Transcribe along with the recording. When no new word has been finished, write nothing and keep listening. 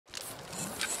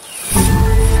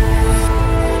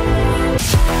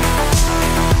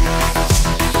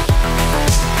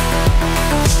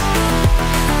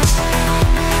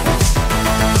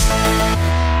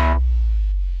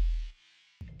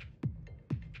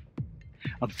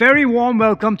A very warm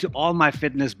welcome to all my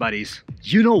fitness buddies.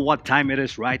 You know what time it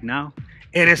is right now?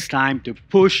 It is time to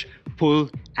push, pull,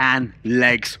 and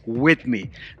legs with me.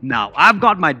 Now, I've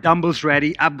got my dumbbells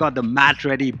ready, I've got the mat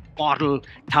ready, bottle,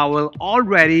 towel, all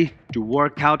ready to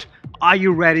work out. Are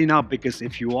you ready now? Because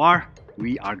if you are,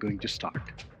 we are going to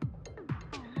start.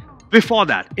 Before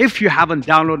that, if you haven't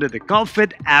downloaded the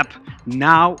CurlFit app,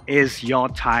 now is your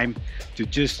time to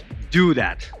just do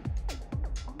that.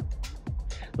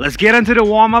 Let's get into the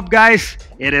warm-up, guys.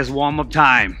 It is warm-up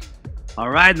time. All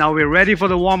right, now we're ready for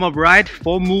the warm-up, right?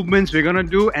 4 movements we're gonna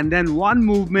do, and then 1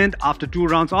 movement after 2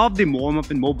 rounds of the warm-up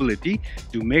and mobility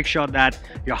to make sure that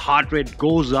your heart rate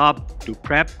goes up to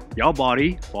prep your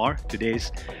body for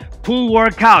today's pull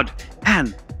workout.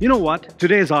 And you know what?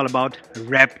 Today is all about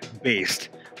rep-based.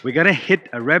 We're gonna hit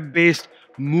a rep-based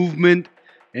movement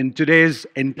in today's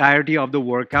entirety of the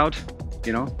workout.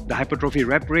 You know, the hypertrophy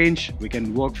rep range, we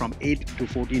can work from 8 to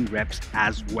 14 reps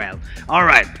as well. All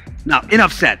right, now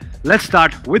enough said. Let's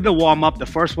start with the warm-up. The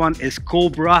first one is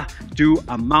Cobra to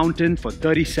a mountain for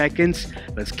 30 seconds.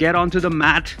 Let's get onto the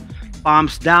mat.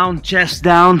 Palms down, chest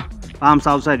down, palms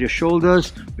outside your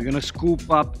shoulders. We're gonna scoop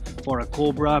up for a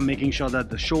Cobra, making sure that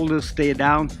the shoulders stay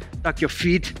down. Tuck your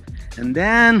feet, and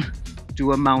then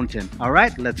to a mountain. All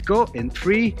right, let's go in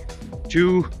 3,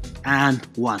 2, and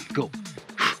 1. Go.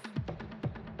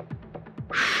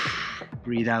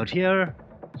 Breathe out here.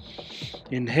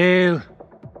 Inhale.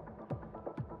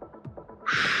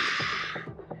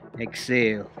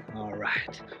 Exhale. All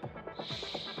right.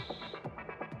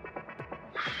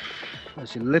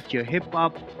 As you lift your hip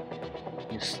up,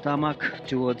 your stomach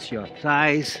towards your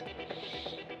thighs,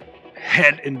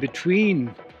 head in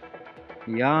between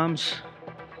the arms.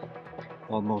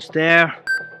 Almost there.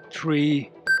 3,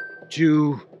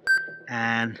 2,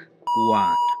 and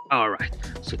 1. All right.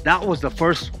 So that was the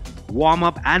first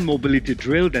warm-up and mobility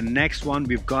drill. The next one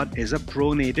we've got is a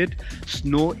pronated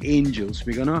snow angels.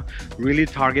 We're gonna really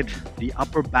target the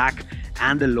upper back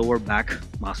and the lower back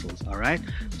muscles. All right,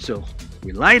 so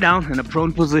we lie down in a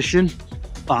prone position,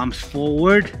 palms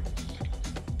forward,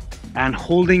 and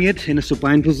holding it in a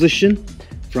supine position.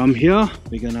 From here,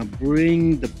 we're gonna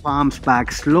bring the palms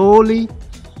back slowly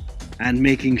and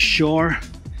making sure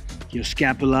your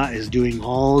scapula is doing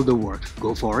all the work.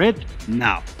 Go for it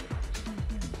now.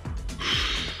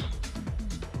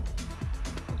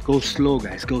 Go slow,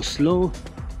 guys, go slow.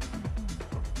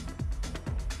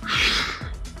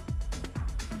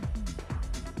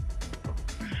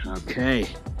 Okay,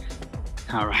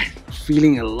 all right,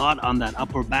 feeling a lot on that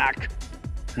upper back.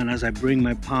 And as I bring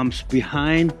my palms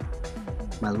behind,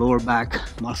 my lower back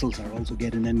muscles are also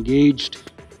getting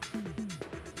engaged.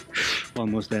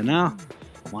 Almost there now.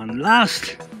 One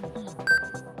last.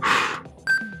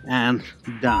 And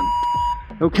done.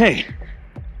 Okay,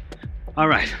 all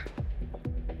right.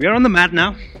 We are on the mat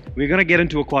now. We're gonna get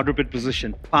into a quadruped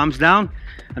position. Palms down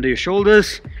under your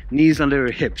shoulders, knees under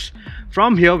your hips.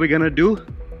 From here, we're gonna do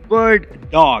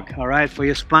bird dog, all right? For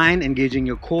your spine, engaging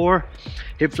your core,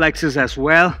 hip flexors as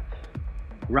well.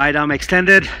 Right arm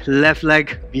extended, left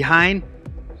leg behind.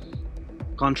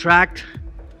 Contract,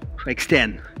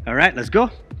 extend. All right, let's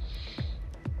go.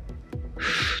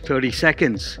 30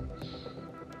 seconds.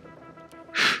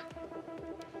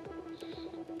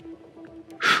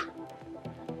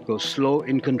 Go slow,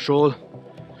 in control.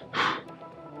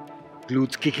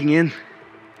 Glutes kicking in.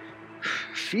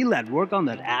 Feel that work on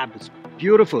that ab. It's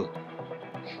beautiful.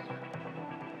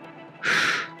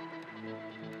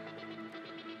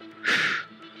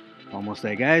 Almost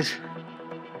there, guys.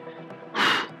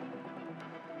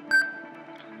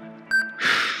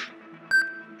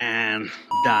 And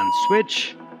done.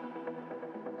 Switch.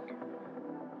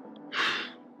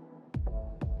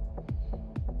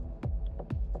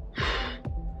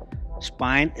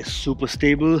 Spine is super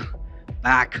stable,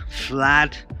 back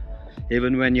flat.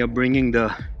 Even when you're bringing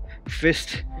the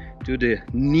fist to the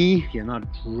knee, you're not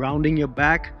rounding your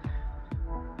back.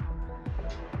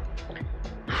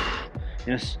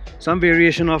 Yes, some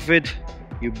variation of it,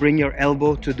 you bring your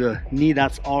elbow to the knee,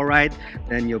 that's all right.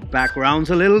 Then your back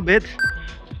rounds a little bit.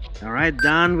 All right,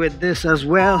 done with this as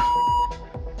well.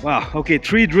 Wow, okay,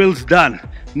 3 drills done.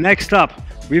 Next up,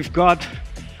 we've got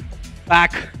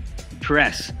back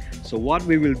press. So what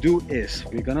we will do is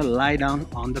we're gonna lie down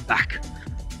on the back.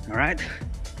 All right,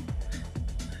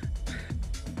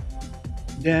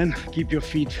 then keep your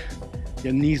feet,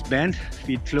 your knees bent,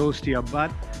 feet close to your butt,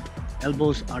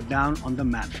 elbows are down on the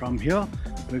mat. From here,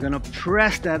 we're gonna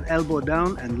press that elbow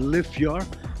down and lift your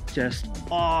chest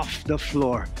off the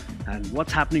floor. And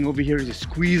what's happening over here is you're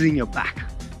squeezing your back.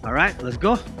 All right, let's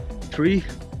go. 3,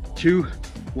 2,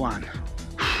 1.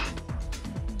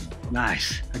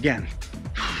 Nice. Again.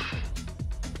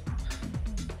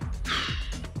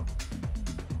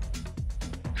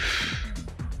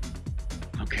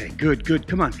 Good, good.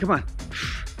 Come on, come on.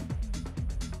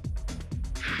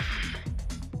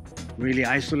 Really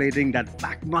isolating that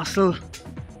back muscle,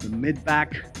 the mid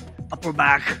back, upper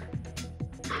back.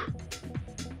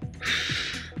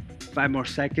 5 more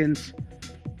seconds.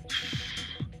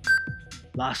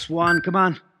 Last one, come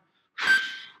on.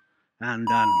 And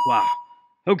done. Wow.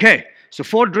 Okay, so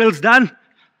 4 drills done.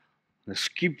 Let's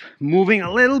keep moving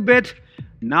a little bit.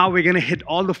 Now we're gonna hit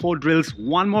all the 4 drills,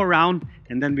 1 more round,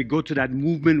 and then we go to that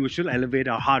movement which will elevate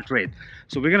our heart rate.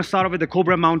 So we're gonna start off with the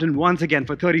Cobra Mountain once again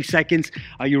for 30 seconds.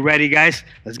 Are you ready, guys?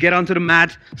 Let's get onto the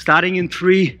mat, starting in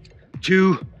 3,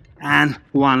 2, and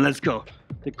 1. Let's go.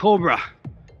 The Cobra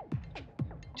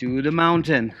to the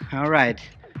mountain. All right,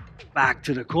 back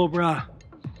to the Cobra.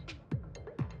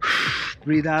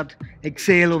 Breathe out,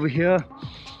 exhale over here.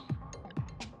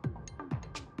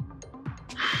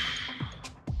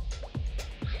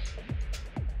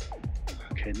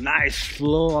 Okay, nice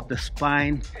flow of the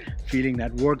spine, feeling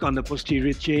that work on the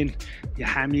posterior chain, your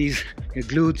hammies, your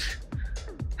glutes,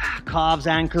 calves,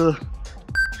 ankle.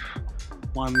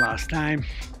 One last time.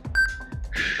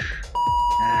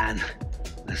 And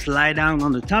let's lie down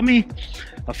on the tummy.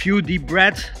 A few deep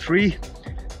breaths. 3,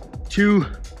 2,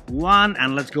 1,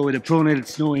 and let's go with the pronated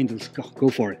snow angels. Go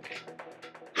for it.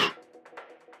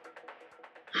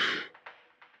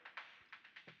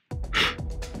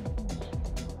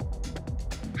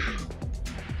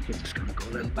 We're just gonna go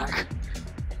a little back.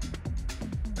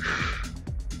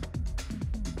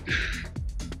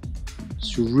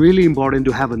 It's really important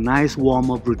to have a nice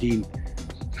warm-up routine.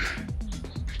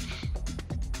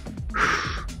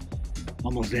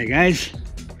 Almost there, guys.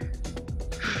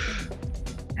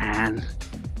 And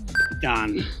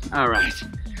done. All right.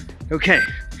 Okay.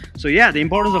 So yeah, the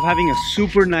importance of having a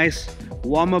super nice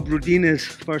warm-up routine is,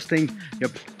 first thing, you're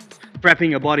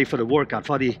prepping your body for the workout,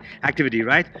 for the activity,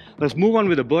 right? Let's move on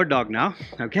with the bird dog now.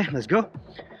 Okay, let's go.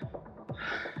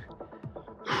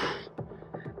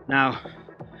 Now,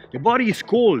 your body is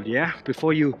cold, yeah,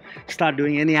 before you start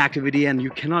doing any activity, and you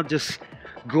cannot just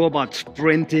go about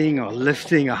sprinting or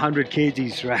lifting 100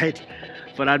 kgs, right?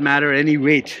 For that matter, any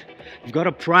weight. You've got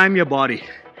to prime your body,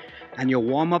 and your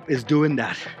warm-up is doing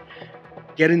that.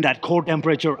 Getting that core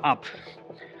temperature up,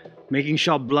 making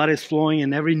sure blood is flowing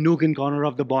in every nook and corner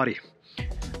of the body.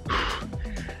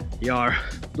 Your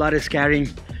blood is carrying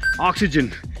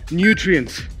oxygen,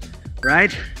 nutrients,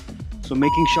 right? So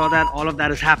making sure that all of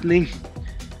that is happening.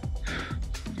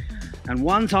 And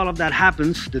once all of that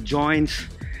happens, the joints,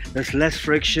 there's less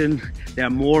friction, they're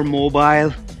more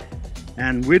mobile,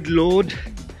 and with load,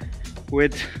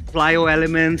 with plyo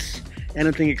elements,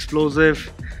 anything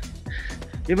explosive,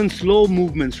 even slow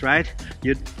movements, right?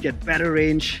 You'd get better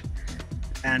range,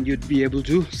 and you'd be able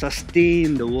to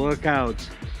sustain the workout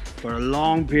for a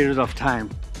long period of time.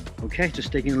 Okay,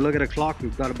 just taking a look at the clock,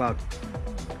 we've got about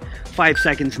 5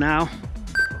 seconds now.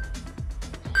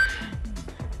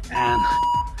 And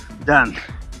done.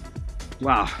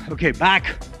 Wow. Okay, back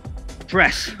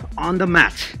press on the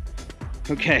mat.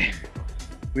 Okay,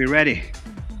 we're ready.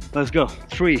 Let's go.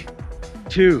 3,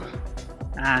 2,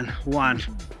 and 1.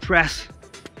 Press.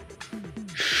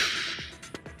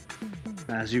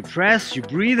 As you press, you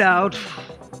breathe out.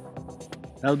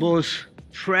 Elbows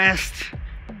pressed,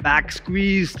 back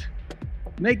squeezed.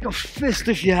 Make a fist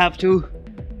if you have to.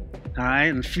 All right,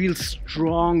 and feel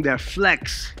strong there.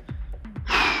 Flex.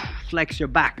 Flex your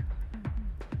back.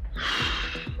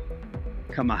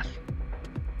 Come on.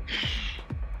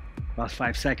 Last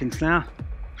 5 seconds now.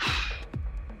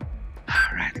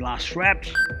 All right, last rep.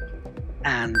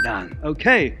 And done.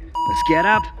 Okay, let's get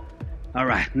up. All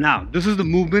right, now this is the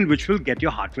movement which will get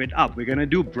your heart rate up. We're gonna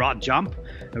do broad jump,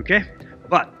 okay?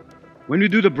 But when we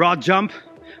do the broad jump,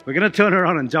 we're gonna turn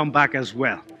around and jump back as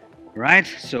well, right?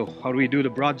 So how do we do the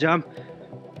broad jump?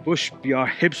 Push your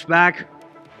hips back,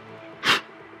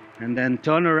 and then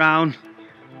turn around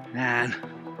and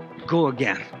go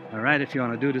again. All right, if you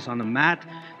wanna do this on the mat,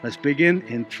 let's begin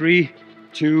in 3,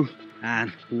 2,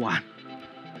 and 1.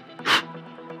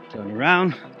 Turn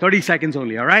around, 30 seconds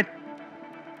only, all right?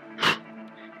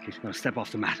 Okay, just gonna step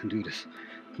off the mat and do this.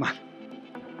 Come on.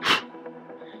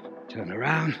 Turn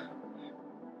around.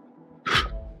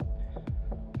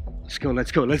 Let's go,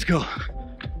 let's go, let's go.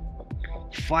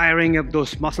 Firing up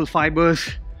those muscle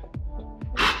fibers.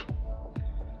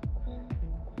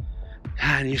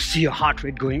 And you see your heart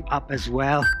rate going up as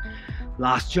well.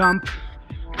 Last jump.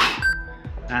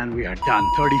 And we are done.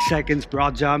 30 seconds,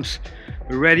 broad jumps.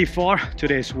 We're ready for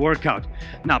today's workout.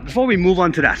 Now, before we move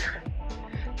on to that,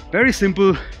 very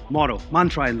simple motto,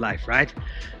 mantra in life, right?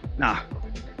 Now,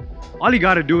 all you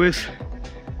gotta do is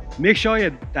make sure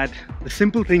that the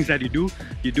simple things that you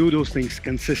do those things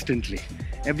consistently.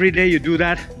 Every day you do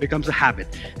that, it becomes a habit.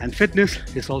 And fitness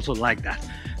is also like that.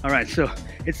 All right, so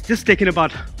it's just taking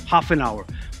about half an hour,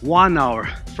 1 hour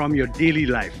from your daily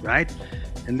life, right?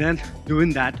 And then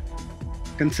doing that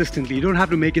consistently. You don't have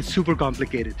to make it super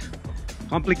complicated.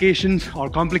 Complications or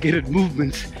complicated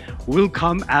movements will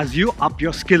come as you up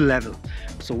your skill level.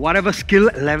 So whatever skill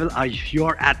level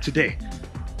you're at today,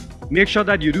 make sure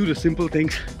that you do the simple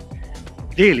things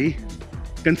daily,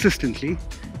 consistently.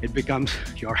 It becomes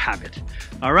your habit.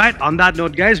 All right, on that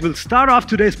note, guys, we'll start off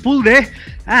today's pull day.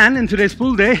 And in today's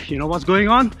pull day, you know what's going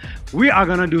on? We are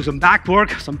gonna do some back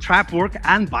work, some trap work,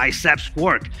 and biceps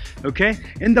work, okay?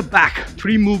 In the back,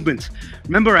 3 movements.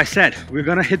 Remember I said, we're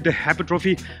gonna hit the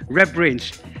hypertrophy rep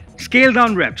range. Scale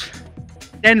down reps,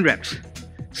 10 reps.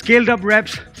 Scaled up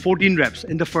reps, 14 reps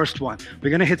in the first one.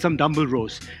 We're gonna hit some dumbbell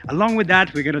rows. Along with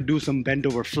that, we're gonna do some bend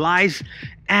over flies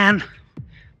and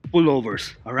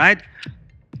pullovers, all right?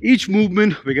 Each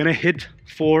movement, we're gonna hit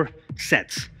 4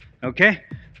 sets, okay?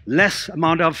 Less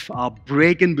amount of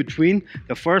break in between.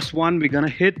 The first one we're gonna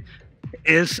hit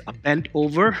is a bent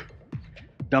over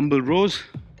dumbbell rows.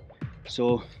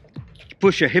 So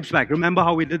push your hips back. Remember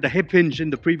how we did the hip hinge in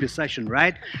the previous session,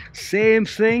 right? Same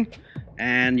thing.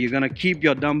 And you're gonna keep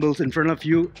your dumbbells in front of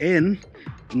you in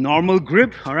normal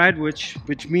grip, all right?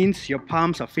 Which means your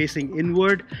palms are facing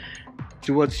inward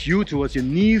towards you, towards your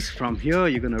knees. From here,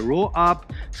 you're gonna roll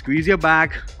up, squeeze your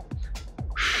back,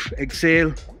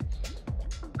 exhale,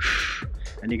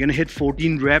 and you're gonna hit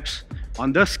 14 reps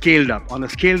on the scaled up. On the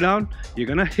scale down, you're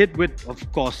gonna hit with,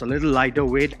 of course, a little lighter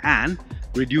weight and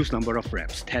reduce number of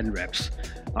reps, 10 reps.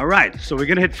 All right, so we're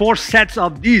gonna hit 4 sets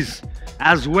of these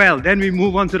as well. Then we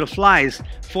move on to the flies,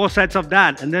 4 sets of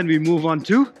that, and then we move on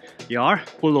to your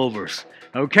pullovers.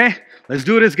 Okay, let's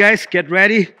do this, guys. Get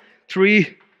ready.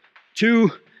 3,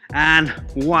 2, and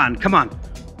 1. Come on.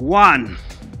 1.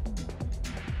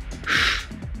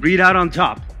 Breathe out on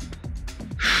top.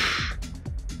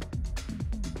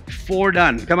 4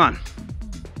 done. Come on.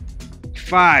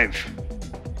 5,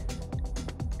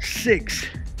 6,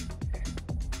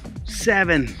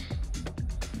 7,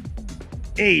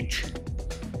 8,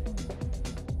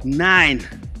 9,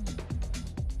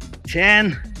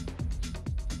 10,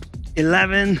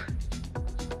 11,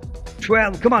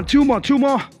 12. Come on, 2 more, 2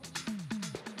 more.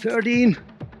 13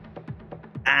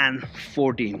 and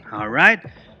 14. All right,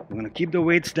 we're gonna keep the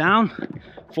weights down.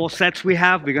 4 sets we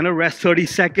have. We're gonna rest 30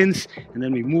 seconds and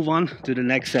then we move on to the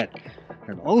next set.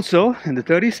 And also in the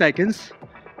 30 seconds,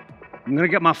 I'm gonna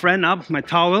get my friend up, my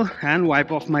towel, and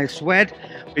wipe off my sweat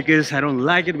because I don't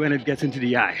like it when it gets into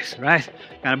the eyes, right?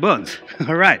 Kind of burns.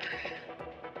 All right,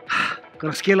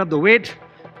 gonna scale up the weight.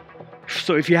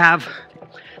 So if you have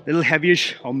a little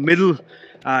heavyish or middle,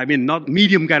 not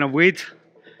medium kind of weight,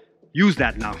 use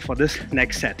that now for this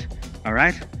next set. All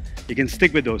right, you can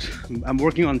stick with those. I'm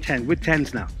working on 10 with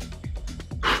 10s now.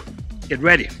 Get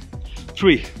ready.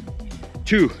 3,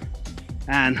 2,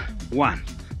 and 1.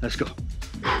 Let's go.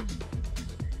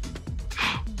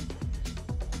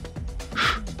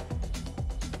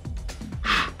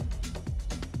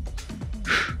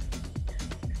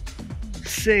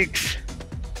 6,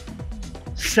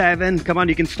 7. Come on,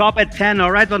 you can stop at 10.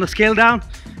 All right, on the scale down.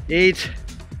 8,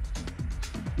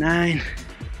 9,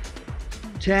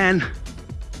 10,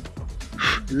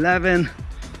 11,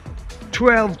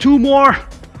 12. 2 more.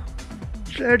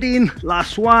 13.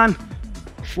 Last one.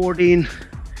 14.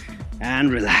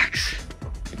 And relax.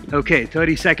 Okay,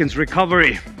 30 seconds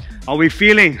recovery. How are we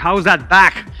feeling? How's that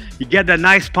back? You get that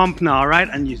nice pump now, right?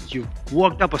 And you've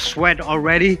worked up a sweat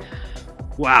already.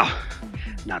 Wow.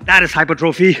 Now that is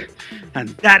hypertrophy, and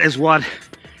that is what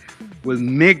will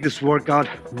make this workout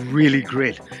really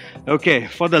great. Okay,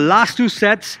 for the last 2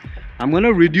 sets, I'm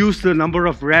gonna reduce the number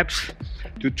of reps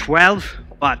to 12,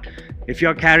 but if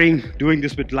you're doing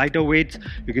this with lighter weights,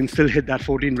 you can still hit that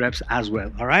 14 reps as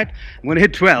well, all right? I'm gonna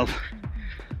hit 12.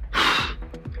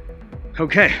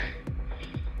 Okay,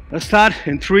 let's start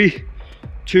in 3,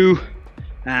 2,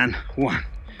 and 1.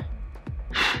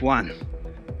 1,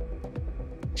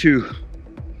 2,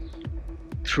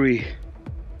 3,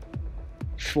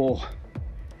 4,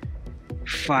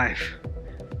 5,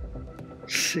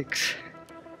 6,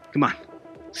 come on,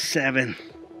 7,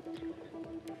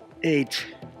 8,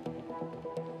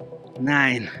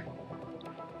 9,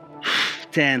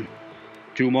 10,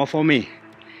 2 more for me,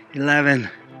 11,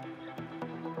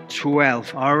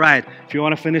 12. All right, if you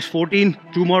want to finish 14,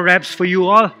 2 more reps for you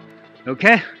all,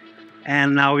 okay?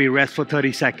 And now we rest for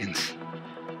 30 seconds.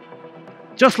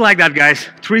 Just like that, guys.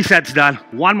 3 sets done.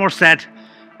 1 more set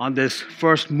on this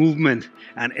first movement,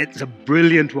 and it's a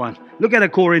brilliant one. Look at the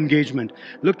core engagement.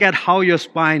 Look at how your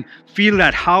spine, feel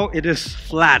that, how it is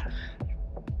flat.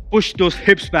 push those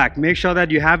hips back. Make sure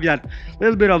that you have that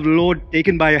little bit of load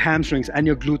taken by your hamstrings and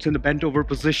your glutes in the bent over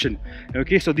position.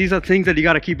 Okay, so these are things that you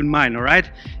got to keep in mind, all right?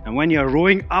 And when you're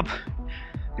rowing up,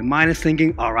 your mind is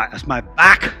thinking, all right, that's my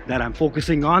back that I'm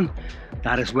focusing on.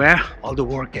 That is where all the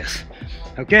work is.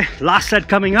 Okay, last set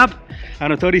coming up. I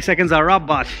know 30 seconds are up,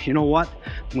 but you know what?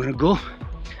 I'm gonna go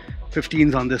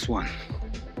 15s on this one.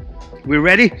 We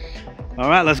ready? All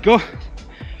right, let's go.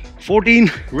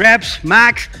 14 reps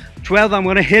max. 12 I'm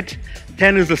gonna hit.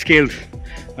 10 is the scaled.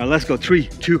 Now let's go. 3,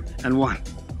 2, and 1.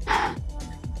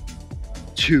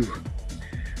 2.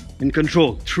 In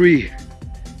control. 3,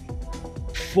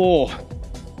 4,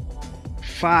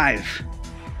 5,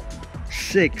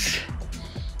 6,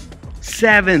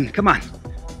 7. Come on.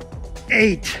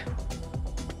 8,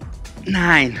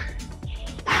 9,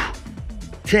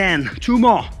 10. 2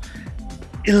 more.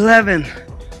 11.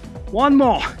 1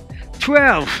 more.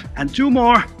 12. And 2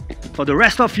 more. For the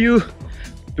rest of you,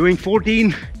 doing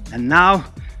 14. And now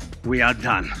we are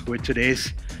done with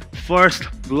today's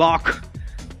first block.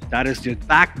 That is the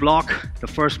back block, the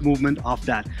first movement of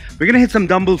that. We're gonna hit some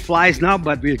dumbbell flies now,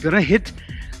 but we're gonna hit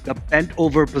the bent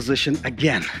over position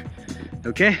again.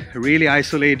 Okay, really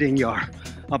isolating your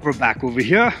upper back over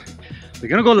here. We're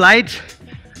gonna go light.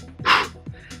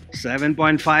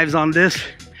 7.5s on this.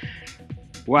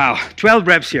 Wow, 12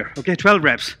 reps here. Okay, 12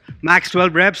 reps. Max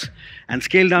 12 reps, and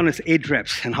scale down is 8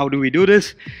 reps. And how do we do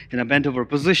this? In a bent over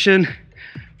position,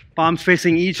 palms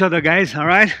facing each other, guys, all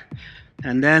right?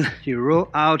 And then you roll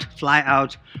out, fly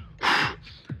out,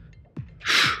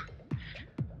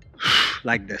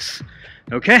 like this,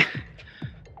 okay?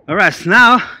 All right, so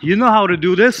now you know how to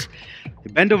do this.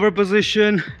 You bend over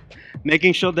position,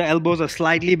 making sure the elbows are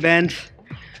slightly bent,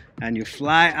 and you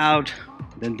fly out,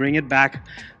 then bring it back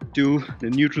to the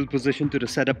neutral position, to the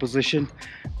setup position.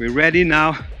 We're ready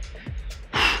now.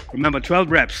 Remember,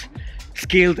 12 reps,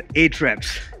 scaled 8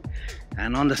 reps.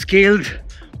 And on the scaled,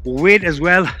 weight as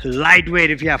well,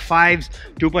 lightweight. If you have 5s,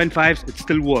 2.5s, it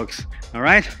still works. All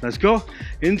right, let's go.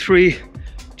 In 3,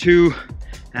 2,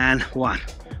 and 1.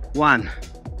 1,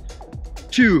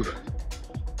 2,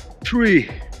 3,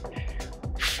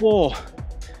 4.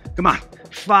 Come on.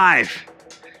 5,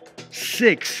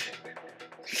 6,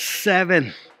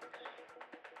 7,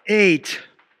 8,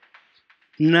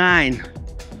 9,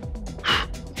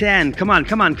 10. Come on,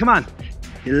 come on, come on.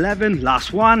 11,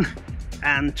 last one,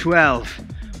 and 12.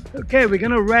 Okay, we're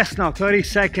gonna rest now, 30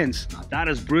 seconds. Now that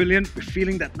is brilliant. We're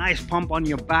feeling that nice pump on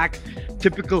your back,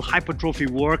 typical hypertrophy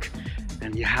work,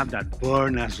 and you have that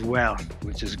burn as well,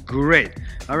 which is great.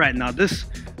 All right, now this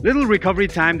little recovery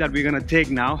time that we're gonna take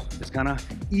now is gonna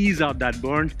ease out that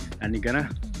burn, and you're gonna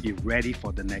be ready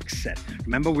for the next set.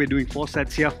 Remember, we're doing 4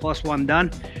 sets here. First one done.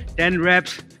 8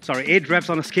 reps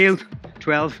on a scaled,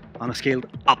 12 on a scaled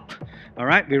up. All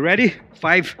right, we're ready.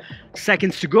 5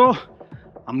 seconds to go.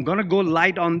 I'm gonna go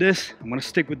light on this. I'm gonna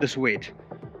stick with this weight.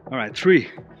 All right, 3,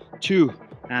 2,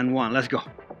 and 1. Let's go.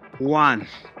 1,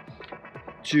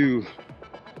 2,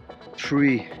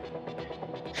 3,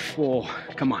 4.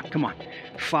 Come on, come on.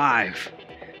 5,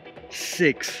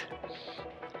 6,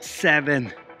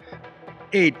 7,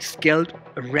 8. Scaled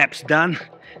reps done.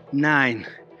 9,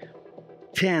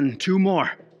 10. 2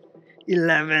 more.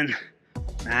 11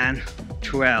 and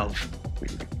 12.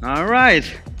 All right.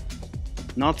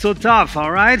 Not so tough,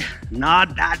 all right?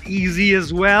 Not that easy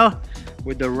as well.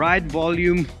 With the right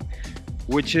volume,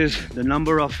 which is the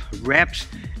number of reps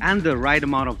and the right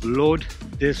amount of load,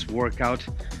 this workout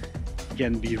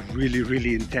can be really,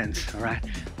 really intense, all right?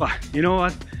 But you know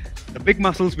what? The big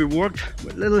muscles we worked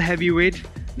with a little heavy weight.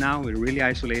 Now we're really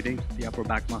isolating the upper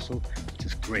back muscle, which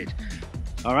is great.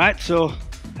 All right, so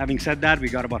having said that, we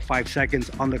got about 5 seconds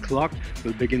on the clock.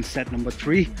 We'll begin set number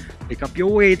 3. Pick up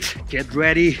your weights, get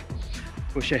ready.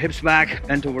 Push your hips back,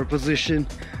 bent over position,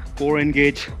 core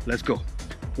engage. Let's go.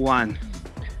 1,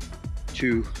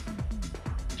 2,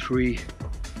 3,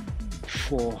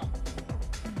 4,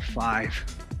 5,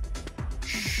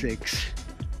 6,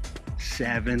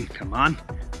 7. Come on.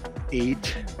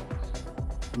 8,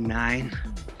 9,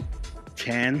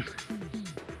 10,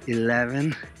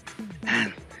 11,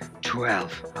 and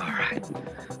 12. All right.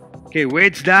 Okay,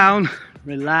 weights down.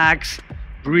 Relax.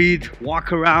 Breathe.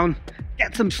 Walk around.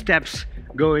 Get some steps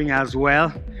going as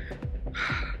well.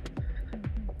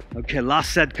 Okay,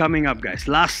 last set coming up, guys.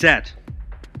 Last set.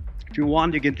 If you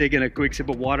want, you can take in a quick sip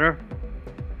of water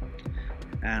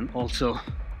and also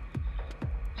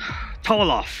towel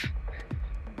off.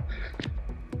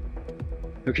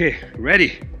 Okay,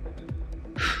 ready?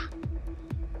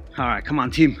 All right, come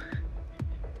on, team.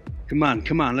 Come on,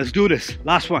 come on, let's do this.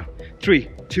 Last one. 3,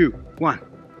 2, 1.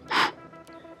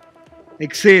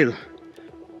 Exhale.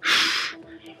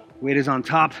 Weight is on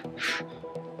top.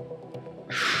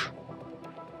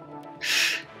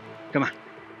 Come on.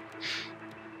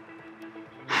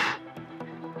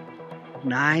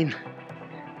 9,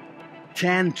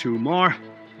 10, 2 more,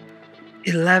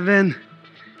 11,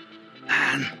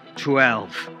 and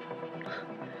 12.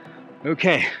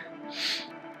 Okay,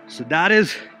 so that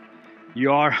is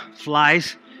your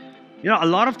flies. You know, a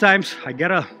lot of times I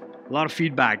get a lot of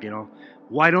feedback, you know,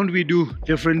 why don't we do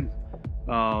different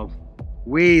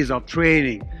ways of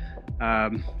training?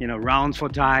 You know, rounds for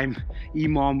time,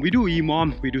 EMOM. We do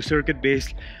EMOM, we do circuit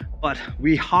based, but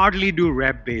we hardly do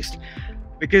rep based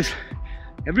because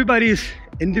everybody's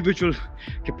individual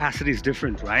capacity is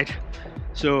different, right?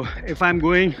 So if I'm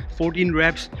going 14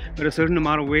 reps with a certain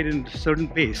amount of weight and a certain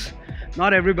pace,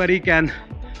 not everybody can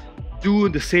do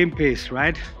the same pace,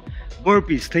 right?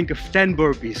 Burpees, think of 10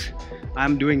 burpees.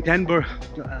 I'm doing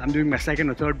I'm doing my second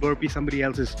or third burpee, somebody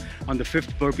else is on the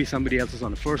fifth burpee, somebody else is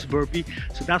on the first burpee.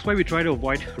 So that's why we try to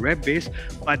avoid rep base.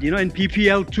 But you know, in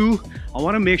PPL2, I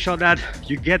want to make sure that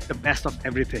you get the best of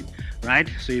everything, right?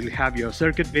 So you'll have your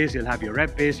circuit base, you'll have your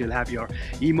rep base, you'll have your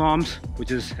EMOMs,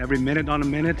 which is every minute on a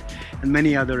minute, and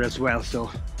many other as well. So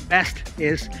best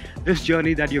is this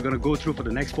journey that you're going to go through for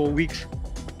the next 4 weeks.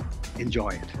 Enjoy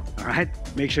it. All right,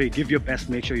 make sure you give your best,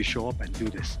 make sure you show up and do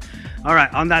this. All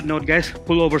right, on that note, guys,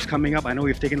 pullovers coming up. I know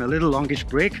we've taken a little longish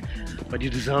break, but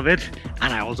you deserve it.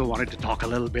 And I also wanted to talk a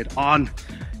little bit on,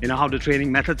 you know, how the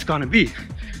training method's gonna be.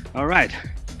 All right,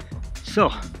 so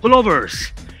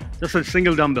pullovers, just a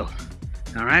single dumbbell.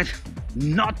 All right,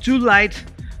 not too light,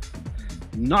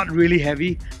 not really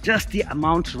heavy, just the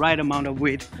right amount of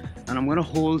weight. And I'm gonna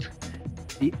hold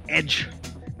the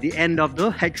end of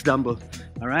the hex dumbbell.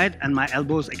 All right, and my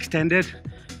elbows extended,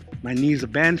 my knees are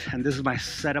bent, and this is my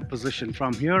setup position.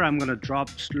 From here, I'm gonna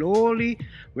drop slowly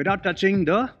without touching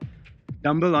the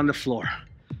dumbbell on the floor.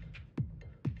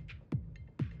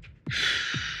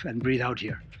 And breathe out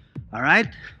here. All right,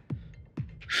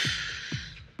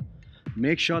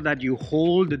 make sure that you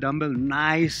hold the dumbbell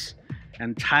nice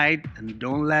and tight and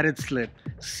don't let it slip.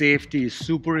 Safety is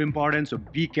super important, so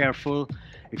be careful.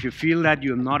 If you feel that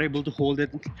you're not able to hold it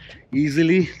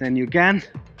easily, then you can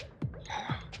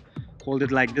hold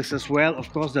it like this as well.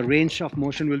 Of course, the range of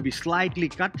motion will be slightly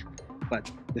cut, but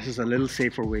this is a little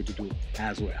safer way to do it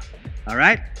as well. All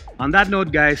right, on that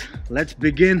note, guys, let's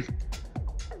begin.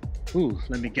 Ooh,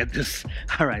 let me get this.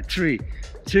 All right, 3,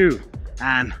 2,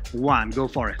 and 1. Go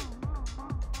for it.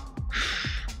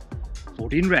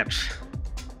 14 reps.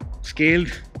 Scaled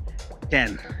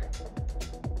 10.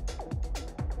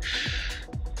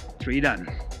 3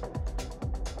 done.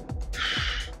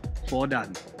 4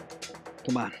 done.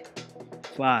 Come on.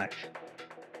 5,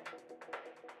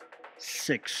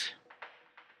 6,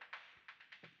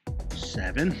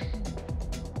 7,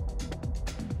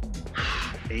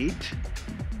 8,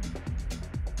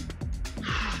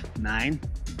 9,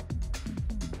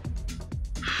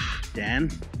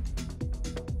 10,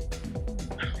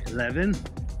 11,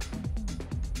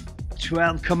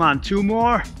 12. Come on, 2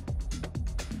 more.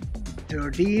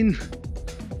 13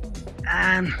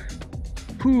 and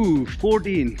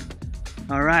 14.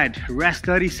 All right, rest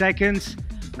 30 seconds.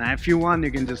 Now if you want,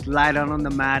 you can just lie down on the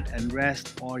mat and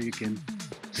rest, or you can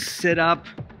sit up,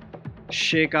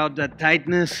 shake out that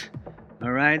tightness.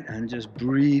 All right, and just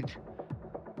breathe.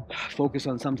 Focus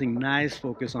on something nice,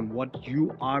 focus on what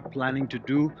you are planning to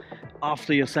do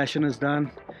after your session is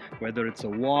done, whether it's a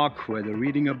walk, whether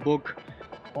reading a book,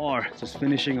 or just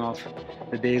finishing off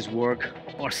the day's work,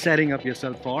 or setting up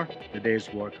yourself for the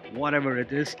day's work. Whatever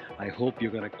it is, I hope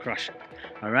you're gonna crush it.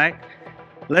 All right,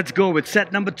 let's go with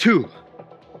set number 2.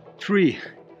 3,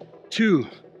 2,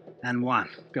 and 1.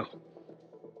 Go.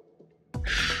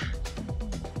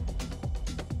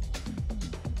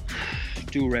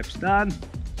 Two reps done.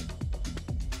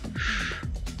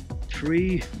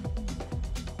 3,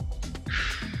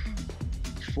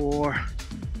 4,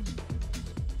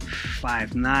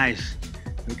 5. Nice.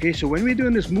 Okay, so when we're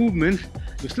doing this movement,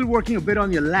 you're still working a bit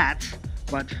on your lats,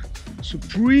 but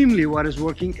supremely what is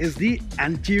working is the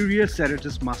anterior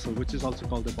serratus muscle, which is also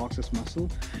called the boxer's muscle,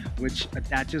 which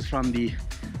attaches from the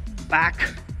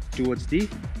back towards the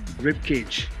rib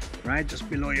cage, right, just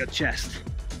below your chest.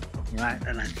 Right,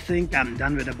 and I think I'm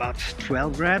done with about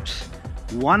 12 reps.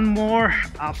 1 more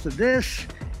after this,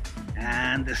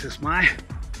 and this is my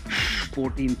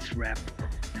 14th rep,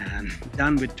 and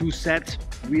done with 2 sets.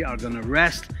 We are gonna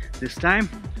rest this time.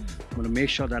 I'm gonna make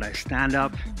sure that I stand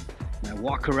up and I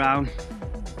walk around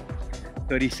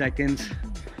 30 seconds.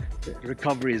 The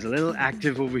recovery is a little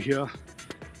active over here.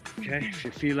 Okay, if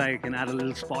you feel like you can add a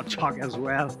little spot jog as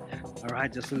well. All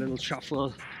right, just a little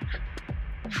shuffle.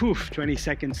 20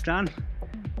 seconds done.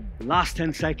 Last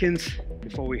 10 seconds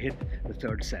before we hit the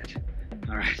third set.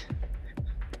 All right.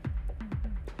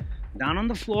 Down on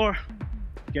the floor.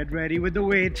 Get ready with the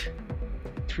weight.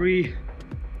 3,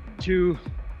 2,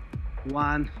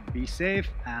 1. Be safe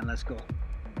and let's go.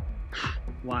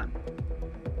 1,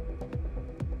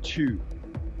 2,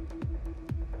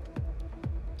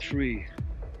 3,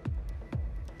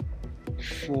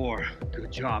 4.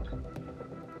 Good job.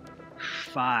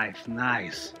 5.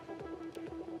 Nice.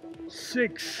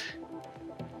 6,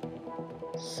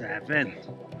 7.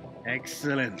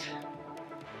 Excellent.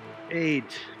 8.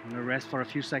 I'm gonna rest for a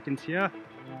few seconds here.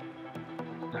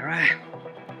 All right.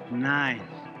 9,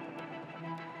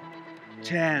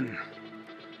 10.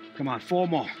 Come on, 4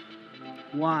 more.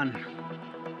 1,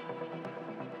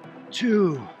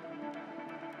 2,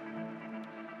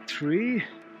 3.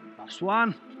 Last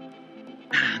 1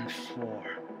 and 4.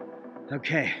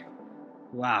 Okay.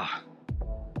 Wow.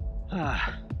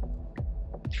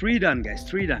 3 done, guys.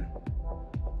 3 done.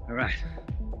 All right.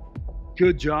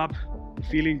 Good job. We're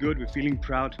feeling good. We're feeling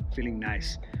proud. Feeling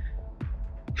nice.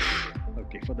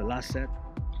 Okay, for the last set,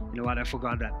 you know what? I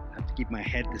forgot that I have to keep my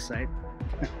head this side.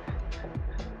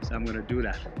 So I'm gonna do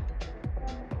that.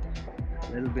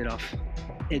 A little bit of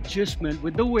adjustment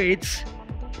with the weights.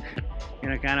 You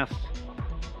know, kind of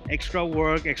extra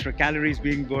work, extra calories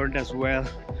being burned as well.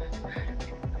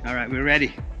 All right, we're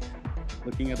ready.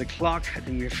 Looking at the clock, I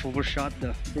think we've overshot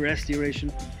the rest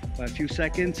duration by a few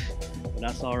seconds, but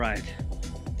that's all right.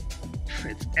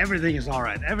 Everything is all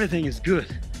right. Everything is good.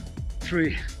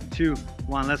 3, 2,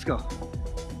 1, let's go.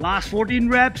 Last 14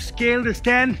 reps, scaled is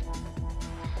 10.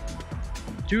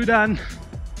 2 done.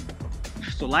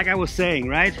 So like I was saying,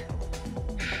 right?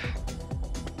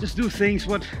 Just do things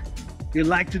what you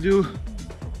like to do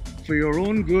for your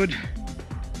own good,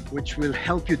 which will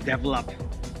help you develop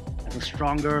as a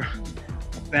stronger,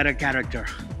 better character,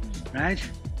 right?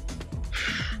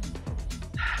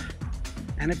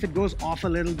 And if it goes off a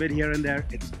little bit here and there,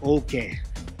 it's okay.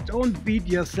 Don't beat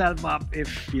yourself up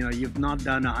if you've not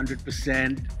done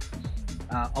 100%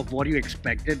 of what you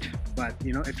expected. But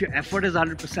if your effort is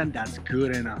 100%, that's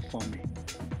good enough for me.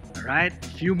 All right, a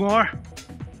few more.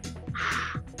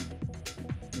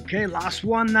 Okay, last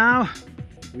one now.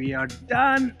 We are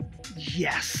done.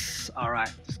 Yes. All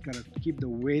right, just gotta keep the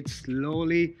weight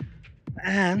slowly.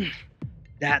 And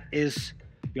that is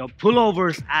your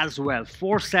pullovers as well.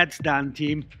 4 sets done,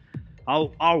 team.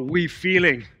 How are we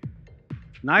feeling?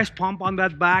 Nice pump on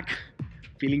that back.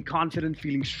 Feeling confident,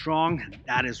 feeling strong.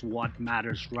 That is what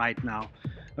matters right now.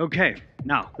 Okay,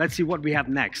 now let's see what we have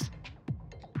next.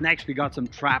 Next, we got some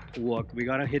trap work. We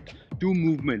gotta hit 2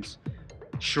 movements.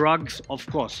 Shrugs, of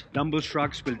course. Dumbbell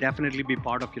shrugs will definitely be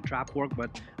part of your trap work,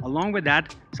 but along with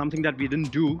that, something that we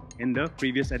didn't do in the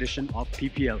previous edition of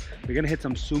PPL. We're gonna hit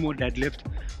some sumo deadlift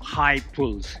high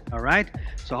pulls, all right?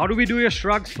 So how do we do your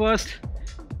shrugs first?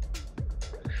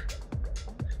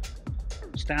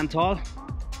 Stand tall.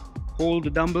 Hold the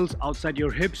dumbbells outside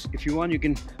your hips. If you want, you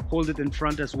can hold it in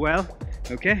front as well,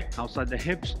 okay? Outside the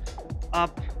hips,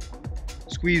 up,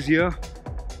 squeeze here,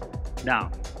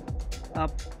 down,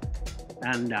 up,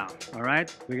 and down. All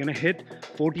right, we're gonna hit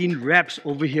 14 reps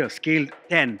over here, scaled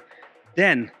 10.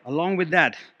 Then along with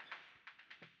that,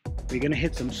 we're gonna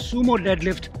hit some sumo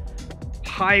deadlift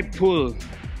high pull.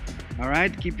 All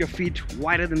right, keep your feet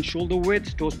wider than shoulder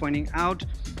width, toes pointing out,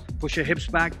 push your hips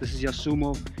back. This is your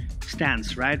sumo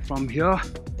stance, right? From here,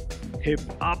 hip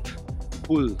up,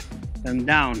 pull, and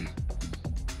down,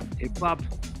 hip up,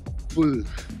 pull,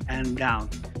 and down.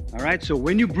 All right, so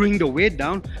when you bring the weight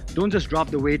down, don't just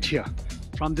drop the weight here.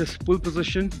 From this pull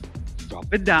position,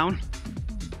 drop it down,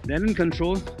 then in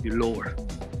control, you lower.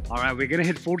 All right, we're gonna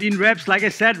hit 14 reps, like I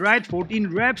said, right? 14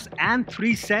 reps and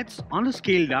 3 sets on the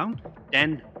scale down,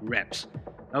 10 reps.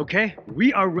 Okay,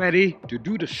 we are ready to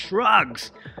do the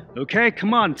shrugs. Okay,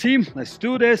 come on, team, let's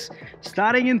do this.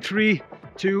 Starting in 3,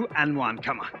 2, and 1,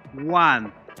 come on.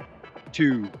 1,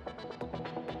 2,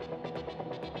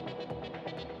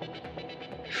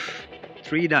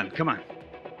 3 done, come on.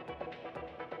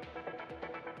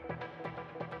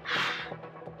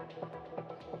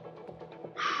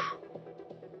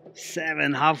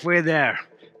 7, halfway there.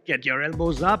 Get your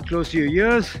elbows up, close to your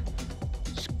ears.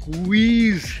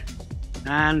 Squeeze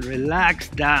and relax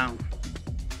down.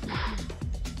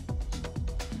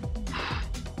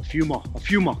 A few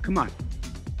more, come on.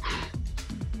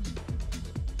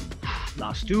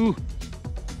 Last 2.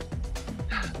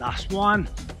 Last 1.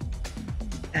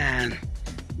 And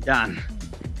done.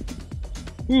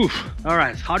 Oof. All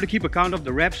right, it's hard to keep account of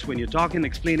the reps when you're talking,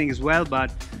 explaining as well, but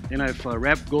if a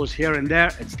rep goes here and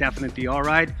there, it's definitely all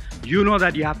right. You know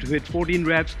that you have to hit 14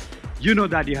 reps. You know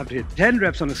that you have to hit 10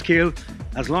 reps on a scale.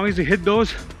 As long as you hit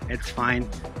those, it's fine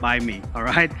by me, all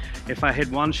right? If I hit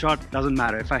one shot, doesn't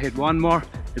matter. If I hit one more,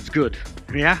 it's good,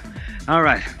 yeah? All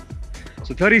right,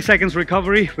 so 30 seconds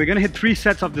recovery. We're gonna hit 3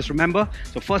 sets of this, remember?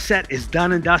 So first set is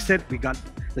done and dusted. We got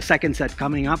the second set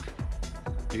coming up.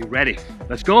 Are you ready?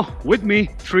 Let's go with me.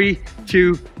 3,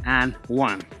 2, and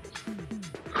 1.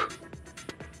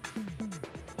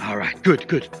 All right, good,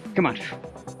 good. Come on.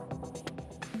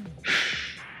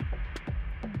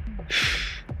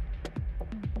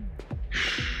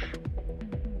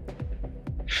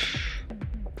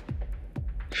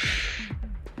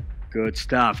 Good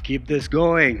stuff. Keep this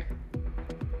going.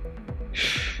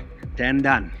 10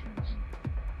 done.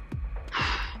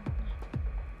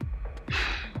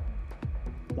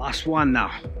 Last one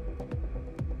now.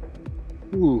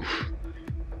 Ooh.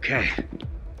 Okay.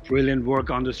 Brilliant work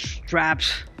on the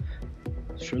straps.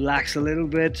 Just relax a little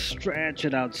bit. Stretch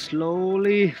it out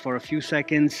slowly for a few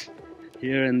seconds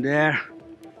here and there.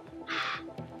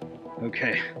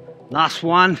 Okay. Last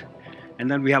one. And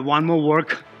then we have one more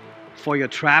work for your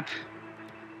trap.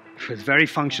 It's very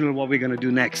functional what we're gonna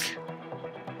do next.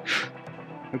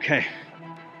 Okay,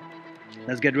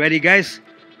 let's get ready, guys.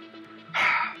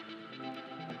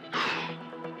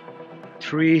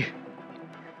 3,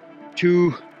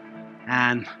 2,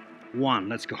 and 1.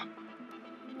 Let's go.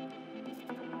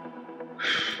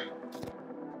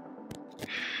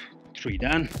 3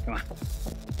 done. Come on.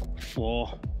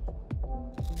 4,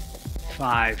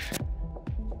 5,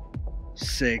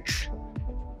 6,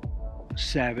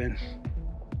 7,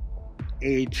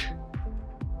 8,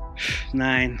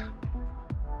 9,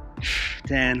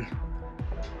 10,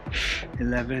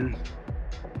 11,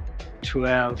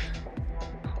 12,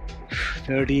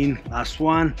 13, last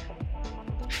one,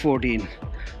 14.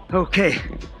 Okay,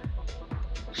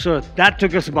 so that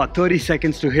took us about 30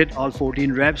 seconds to hit all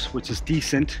 14 reps, which is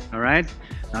decent. All right,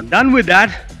 now done with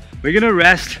that, we're gonna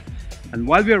rest, and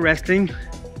while we're resting,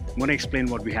 I'm gonna explain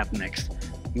what we have next.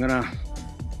 I'm gonna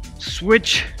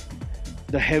switch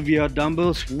the heavier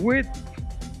dumbbells with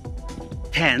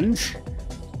 10s.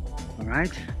 All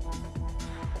right,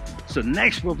 so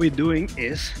next what we're doing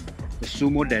is the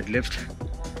sumo deadlift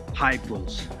high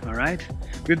pulls. All right,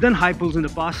 we've done high pulls in the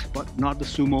past, but not the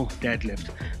sumo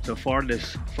deadlift. So for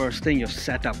this first thing, you're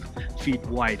set up, feet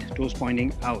wide, toes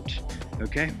pointing out.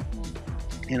 Okay,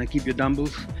 and keep your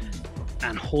dumbbells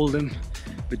and hold them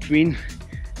between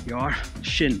your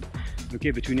shin,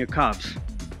 okay, between your calves.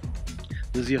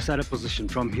 This is your setup position.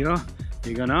 From here,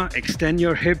 you're gonna extend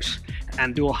your hips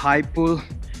and do a high pull.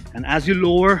 And as you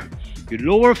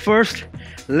lower first,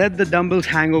 let the dumbbells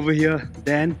hang over here,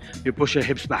 then you push your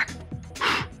hips back.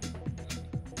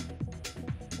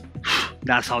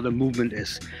 That's how the movement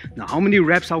is. Now, how many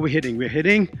reps are we hitting? We're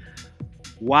hitting,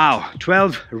 wow,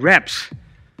 12 reps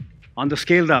on the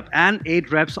scaled up and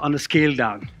 8 reps on the scaled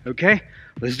down, okay?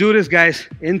 Let's do this, guys,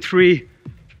 in 3,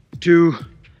 2,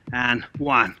 and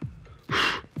 1.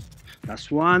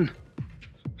 That's 1,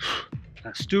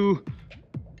 that's 2,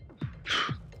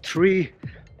 3,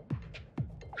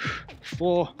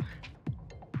 4,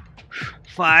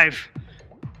 5,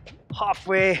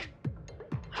 halfway.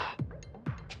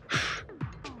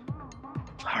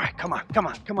 All right, come on, come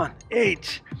on, come on.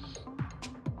 8,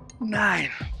 9,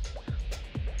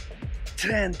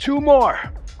 10, 2 more.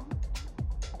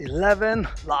 11,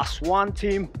 last one,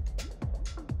 team.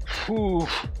 Whew.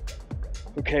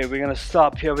 Okay, we're gonna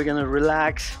stop here, we're gonna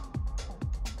relax.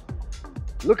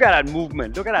 Look at that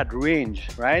movement, look at that range,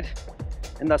 right?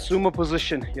 In that sumo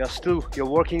position, you're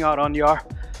working out on your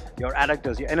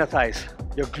adductors, your inner thighs,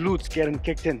 your glutes getting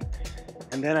kicked in.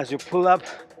 And then as you pull up,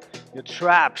 your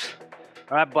traps,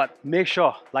 all right? But make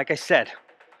sure, like I said,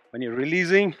 when you're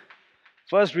releasing,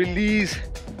 first release,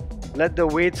 let the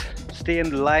weights stay in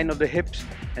the line of the hips,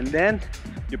 and then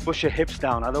you push your hips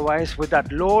down. Otherwise, with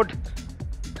that load,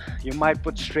 you might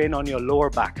put strain on your lower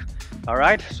back. All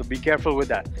right, so be careful with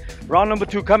that. Round number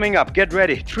 2 coming up. Get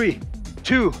ready. 3,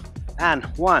 2, and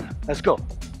 1. Let's go.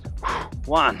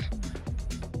 1,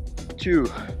 2,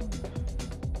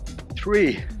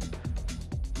 3,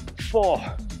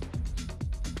 4,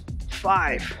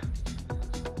 5,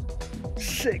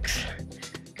 6.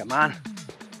 Come on.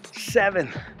 7,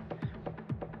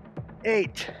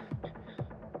 8,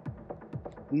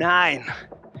 9,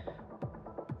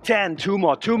 10. 2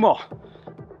 more. 2 more.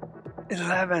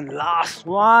 11, last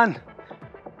one.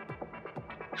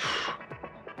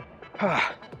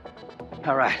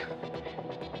 All right,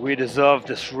 we deserve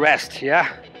this rest,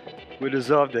 yeah? We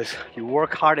deserve this. You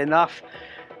work hard enough,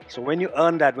 so when you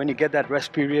earn that, when you get that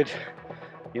rest period,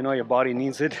 you know your body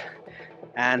needs it,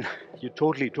 and you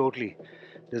totally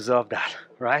deserve that,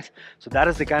 right? So that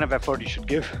is the kind of effort you should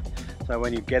give So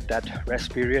when you get that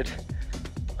rest period,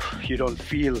 you don't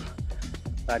feel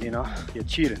that, you know, you're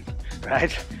cheating,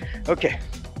 right? Okay,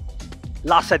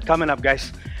 last set coming up,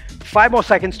 guys. 5 more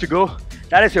seconds to go.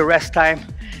 That is your rest time.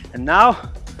 And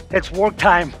now it's work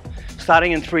time,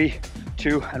 starting in 3,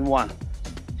 2, and 1.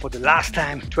 For the last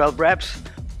time, 12 reps.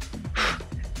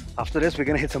 After this, we're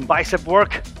gonna hit some bicep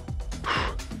work.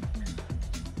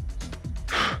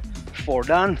 4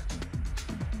 done,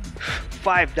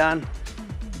 5 done,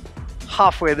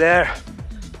 halfway there.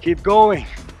 Keep going.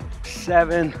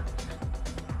 7,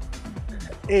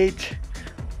 8,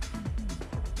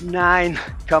 9,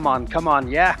 come on,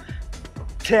 yeah.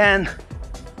 10,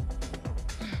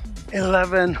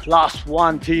 11, last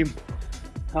one, team.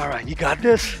 All right, you got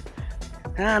this,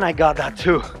 and I got that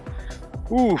too.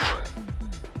 Oof.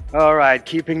 All right,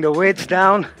 keeping the weights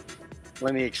down.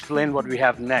 Let me explain what we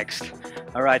have next.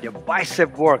 All right, your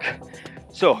bicep work.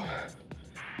 So,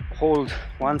 hold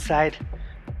one side,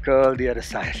 curl the other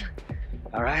side.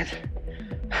 All right,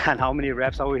 and how many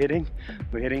reps are we hitting?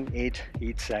 We're hitting 8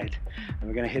 each side, and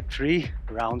we're gonna hit 3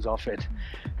 rounds of it.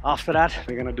 After that,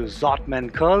 we're gonna do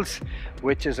Zottman Curls,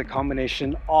 which is a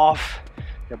combination of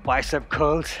the bicep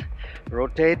curls,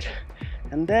 rotate,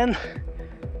 and then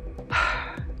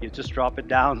you just drop it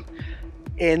down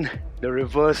in the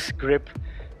reverse grip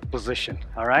position.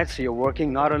 All right, so you're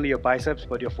working not only your biceps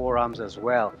but your forearms as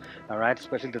well. All right,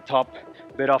 especially the top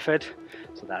bit of it.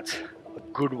 So that's a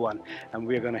good one. And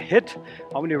we're gonna hit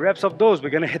how many reps of those?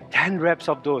 We're gonna hit 10 reps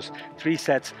of those, 3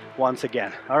 sets once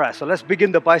again. All right, so let's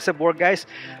begin the bicep work, guys.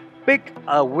 Pick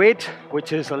a weight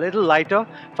which is a little lighter,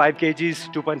 5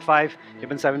 kgs, 2.5,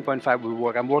 even 7.5 will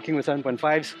work. I'm working with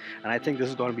 7.5s, and I think this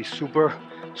is going to be super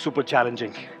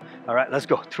challenging. All right, let's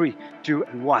go. 3, 2,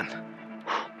 and 1.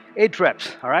 8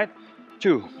 reps. All right,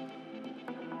 2,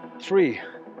 3,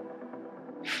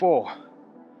 4,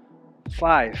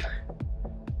 5,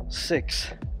 6,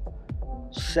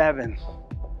 7,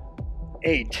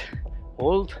 8.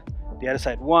 Hold the other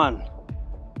side. 1,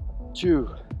 2,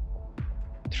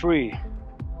 3,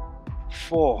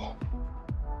 4,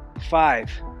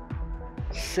 5,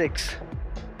 6,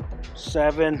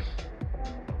 7,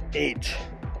 8.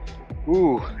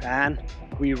 Ooh, and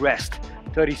we rest.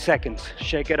 30 seconds.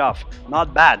 Shake it off.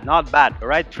 Not bad, not bad. All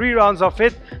right, 3 rounds of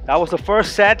it. That was the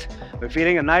first set. We're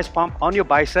feeling a nice pump on your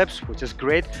biceps, which is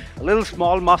great. A little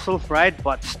small muscle, right?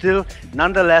 But still,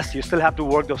 nonetheless, you still have to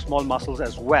work those small muscles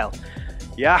as well.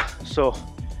 Yeah, so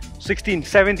 16,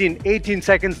 17, 18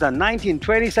 seconds done, 19,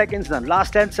 20 seconds done,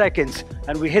 last 10 seconds,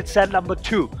 and we hit set number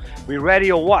 2. We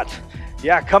ready or what?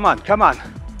 Yeah, come on, come on.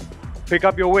 Pick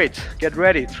up your weights, get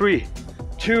ready. 3,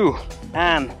 2,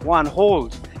 and 1,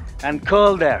 hold, and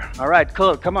curl there. All right,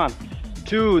 curl, come on.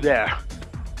 2 there,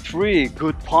 3,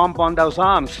 good pump on those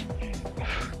arms.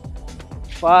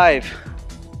 5,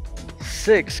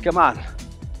 6, come on.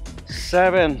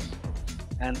 7,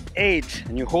 and 8,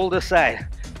 and you hold the side.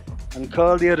 And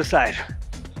curl the other side.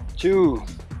 2,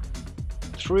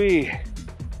 3,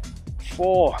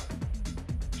 4,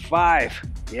 5,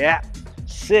 yeah,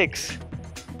 6,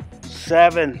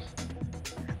 7,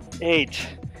 8,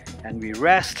 and we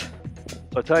rest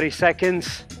for 30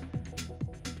 seconds.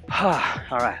 All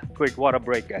right, quick water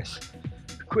break, guys.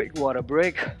 Quick water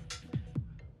break.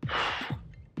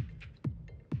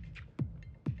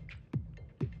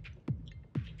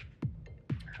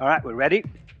 All right, we're ready.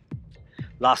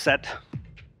 Last set.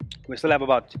 We still have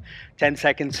about 10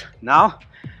 seconds now.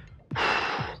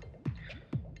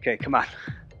 Okay, come on.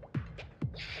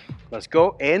 Let's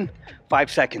go in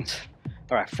 5 seconds.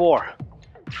 All right, 4,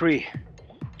 3,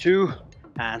 2,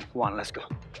 and 1. Let's go.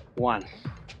 1,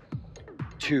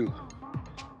 2,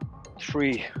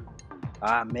 3.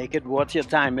 Make it worth your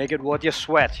time. Make it worth your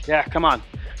sweat. Yeah, come on.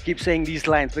 Keep saying these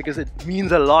lines because it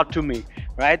means a lot to me,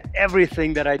 right?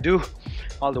 Everything that I do,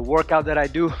 all the workout that I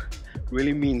do,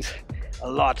 really means a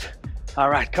lot. All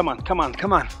right, come on, come on,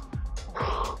 come on.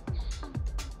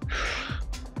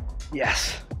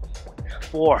 Yes.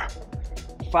 4,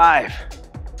 5,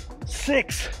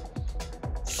 6,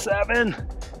 7,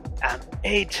 and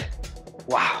 8.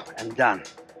 Wow, and done.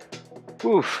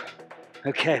 Oof.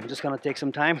 Okay, I'm just gonna take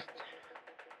some time.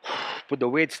 Put the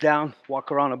weights down,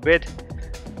 walk around a bit.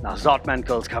 Now Zottman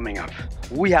Curls coming up.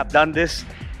 We have done this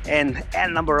in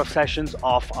n number of sessions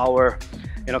of our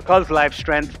Curls Live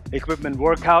Strength Equipment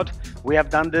workout. We have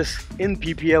done this in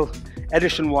PPL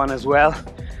Edition 1 as well.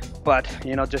 But,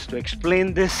 just to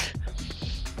explain this,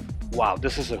 wow,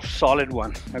 this is a solid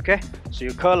one, okay? So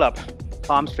you curl up,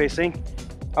 palms facing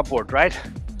upward, right?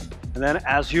 And then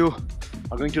as you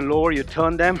are going to lower, you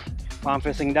turn them, palm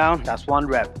facing down, that's 1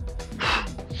 rep.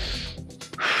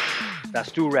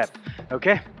 That's 2 reps,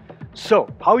 okay? So,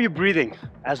 how are you breathing?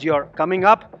 As you're coming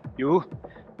up, you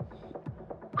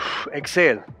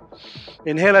exhale.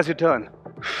 Inhale as you turn.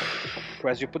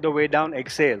 As you put the weight down,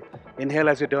 exhale. Inhale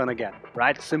as you turn again.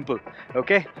 Right? Simple.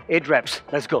 Okay? 8 reps.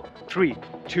 Let's go. 3,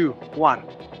 2, 1.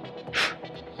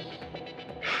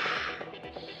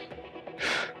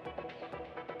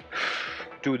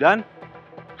 2 done.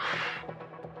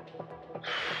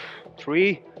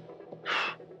 3,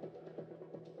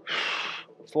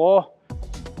 4,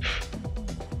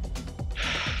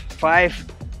 5,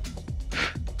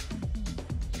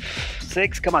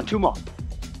 6. Come on, 2 more.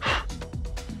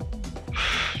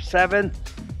 7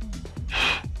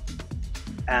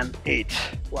 and 8.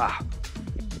 Wow.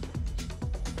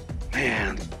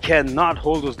 Man, cannot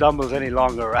hold those dumbbells any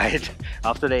longer, right?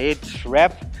 After the 8th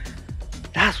rep.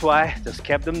 That's why just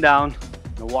kept them down.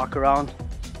 Walk around,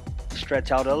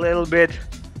 stretch out a little bit.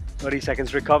 30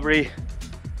 seconds recovery.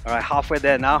 All right, halfway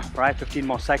there now, right? 15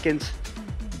 more seconds.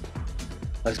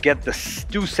 Let's get the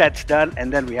 2 sets done,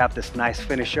 and then we have this nice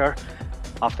finisher.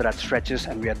 After that, stretches,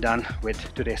 and we are done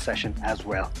with today's session as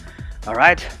well. All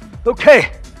right,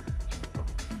 okay.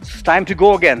 It's time to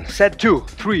go again. Set 2,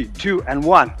 3, 2, and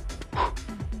 1.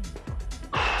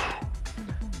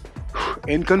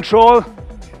 In control.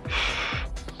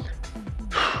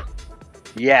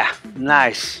 Yeah,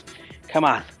 nice. Come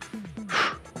on.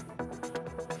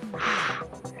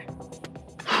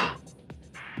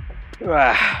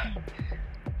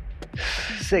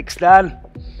 6 done.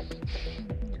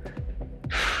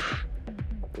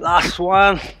 Last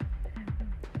one.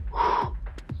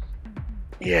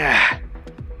 Yeah.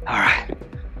 All right.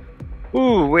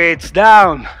 Ooh, weights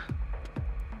down.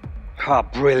 Oh,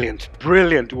 brilliant,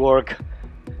 brilliant work.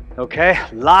 Okay,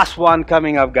 last one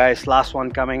coming up, guys. Last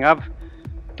one coming up.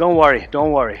 Don't worry,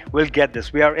 don't worry. We'll get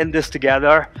this. We are in this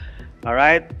together. All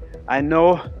right. I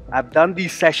know I've done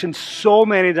these sessions so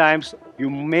many times. You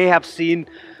may have seen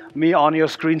me on your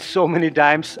screen so many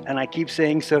times, and I keep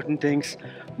saying certain things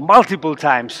multiple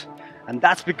times. And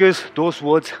that's because those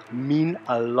words mean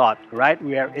a lot, right?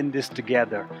 We are in this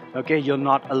together. Okay, you're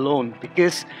not alone,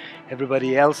 because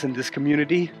everybody else in this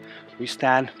community, we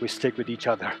stand, we stick with each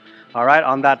other. All right,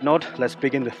 on that note, let's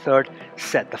begin the 3rd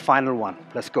set, the final one.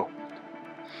 Let's go.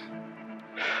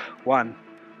 1,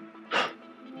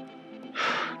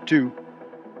 2,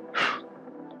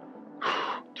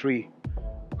 3,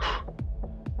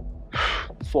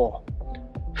 4,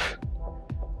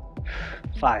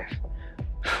 5,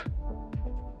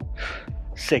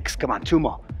 6. Come on, 2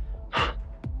 more.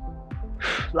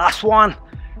 Last one.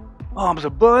 Arms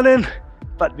are burning,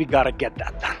 but we gotta get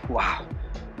that done. Wow.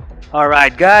 All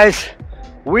right, guys,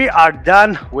 we are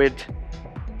done with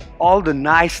all the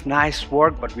nice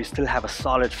work, but we still have a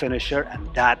solid finisher, and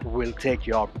that will take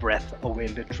your breath away,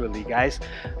 literally, guys,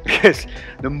 because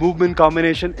the movement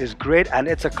combination is great, and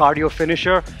it's a cardio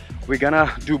finisher. We're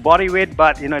gonna do body weight,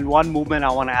 but in one movement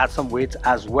I want to add some weights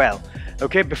as well.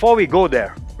 Okay, before we go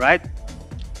there, right,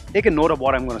 take a note of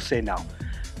what I'm going to say now.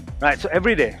 Right, so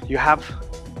every day you have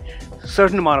a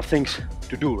certain amount of things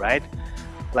to do, right?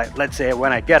 Like, let's say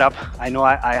when I get up, I know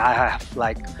I have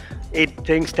like 8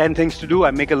 things, 10 things to do.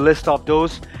 I make a list of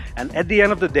those, and at the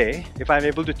end of the day, if I'm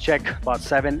able to check about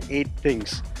 7, 8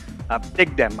 things, I've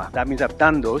ticked them. That means I've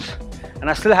done those, and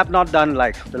I still have not done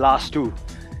like the last 2.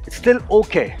 It's still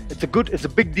okay. It's a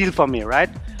big deal for me, right?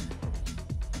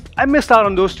 I missed out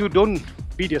on those 2. Don't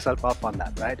beat yourself up on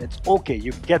that, right? It's okay.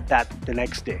 You get that the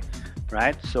next day,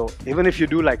 right? So even if you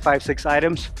do like 5, 6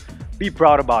 items, be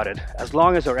proud about it. As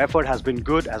long as your effort has been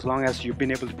good, as long as you've been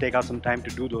able to take out some time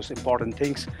to do those important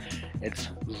things, it's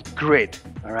great.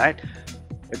 All right,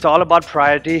 it's all about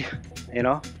priority. You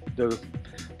know, the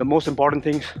most important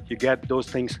things, you get those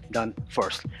things done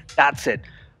first. That's it.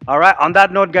 All right, on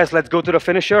that note, guys, let's go to the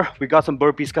finisher. We got some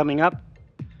burpees coming up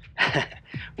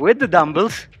with the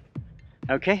dumbbells.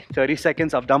 Okay, 30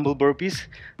 seconds of dumbbell burpees.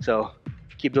 So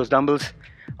keep those dumbbells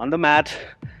on the mat,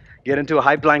 get into a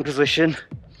high plank position.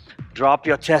 Drop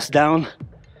your chest down,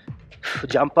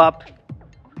 jump up.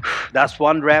 That's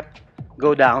 1 rep.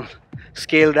 Go down,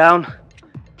 scale down,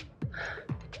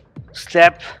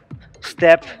 step,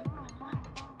 step,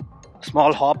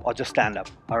 small hop, or just stand up.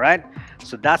 All right,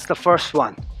 so that's the first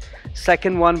one.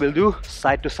 Second one, we'll do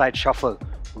side to side shuffle.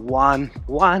 1,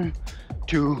 1,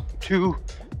 2, 2,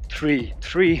 3,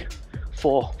 3,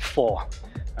 4, 4.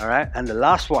 All right, and the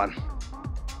last one,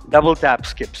 double tap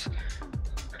skips.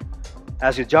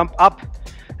 As you jump up,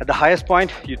 at the highest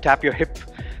point, you tap your hip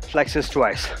flexors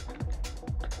twice.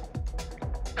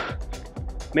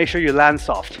 Make sure you land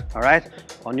soft, all right?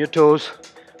 On your toes,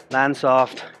 land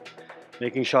soft,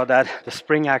 making sure that the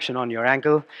spring action on your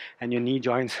ankle and your knee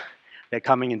joints they're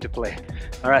coming into play.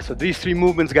 All right, so these 3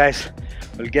 movements, guys,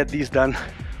 we'll get these done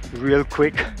real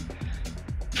quick.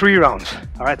 3 rounds,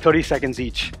 all right, 30 seconds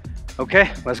each.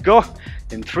 Okay, let's go.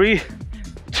 In 3,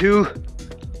 2,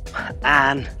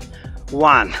 and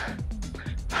 1.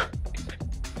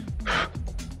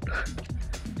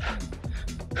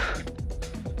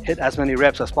 Hit as many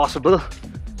reps as possible.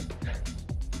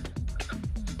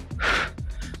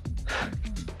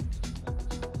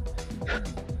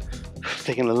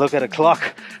 Taking a look at the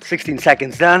clock, 16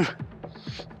 seconds done.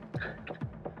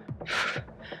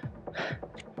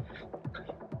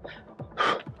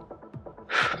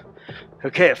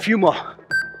 Okay, a few more.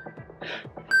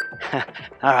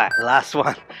 All right, last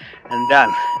one and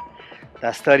done.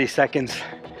 That's 30 seconds.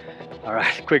 All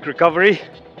right, quick recovery.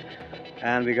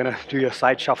 And we're gonna do your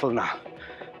side shuffle now.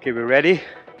 Okay, we're ready.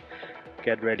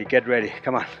 Get ready, get ready.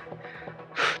 Come on.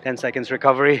 10 seconds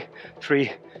recovery.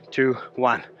 3, 2,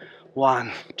 1.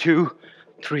 1, 2,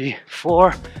 3,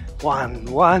 4. 1,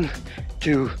 1,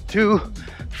 2, 2,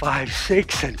 5,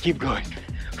 6, and keep going.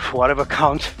 Whatever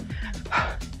count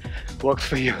works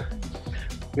for you.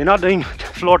 We're not doing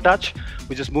floor touch,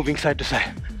 we're just moving side to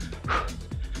side.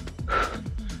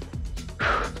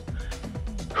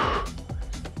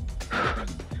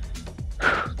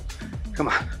 Come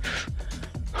on.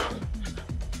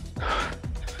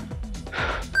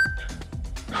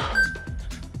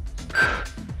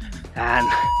 And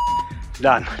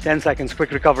done. 10 seconds,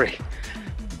 quick recovery.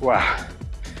 Wow.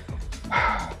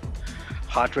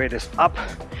 Heart rate is up.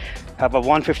 Have a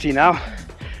 150 now.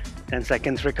 10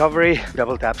 seconds recovery,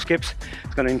 double tap skips.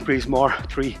 It's gonna increase more.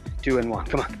 3, 2, and 1.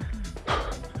 Come on.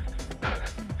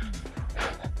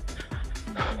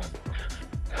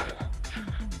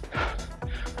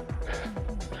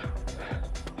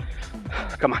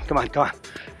 Come on, come on, come on.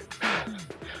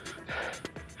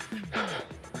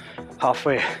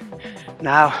 Halfway.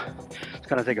 Now, it's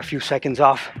gonna take a few seconds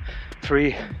off.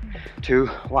 3, 2,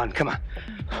 1, come on.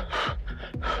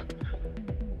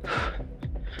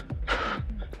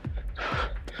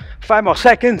 Five more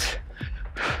seconds.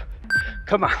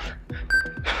 Come on.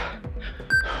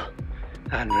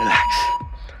 And relax.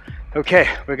 Okay,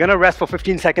 we're gonna rest for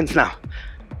 15 seconds now.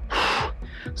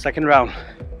 Second round.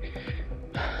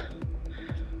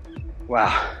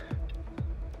 Wow.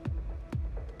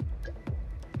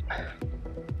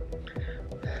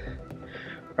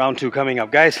 Round 2 coming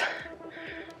up, guys.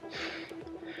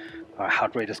 Our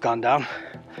heart rate has gone down.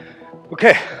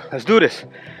 Okay, let's do this.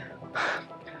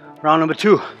 Round number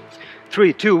 2.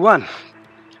 3, 2, 1.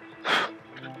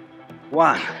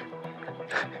 1,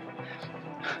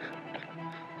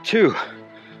 2,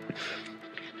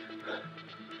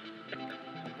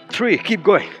 3. Keep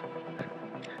going.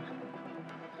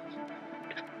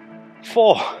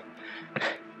 4,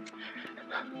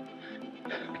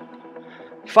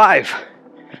 5,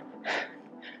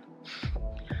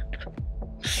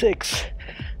 6,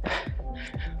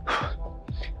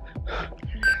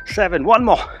 7. One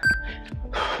more.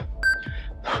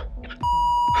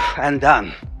 And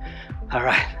done. All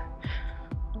right.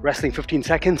 Resting 15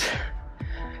 seconds.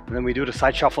 And then we do the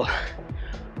side shuffle.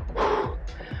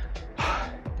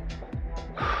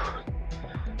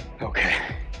 Okay.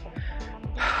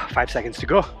 5 seconds to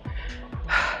go.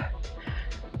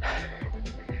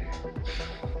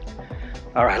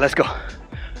 All right, let's go.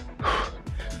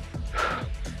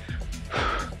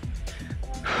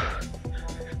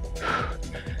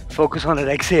 Focus on that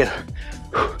exhale.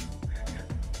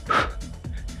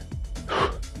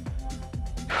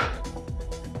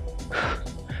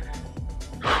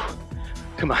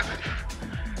 Come on.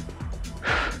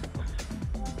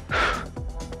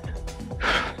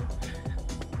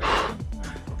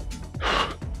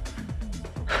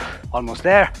 Almost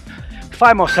there.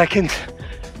 5 more seconds.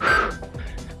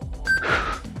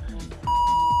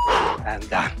 And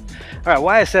done. All right,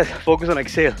 why I said focus on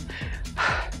exhale.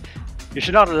 You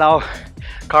should not allow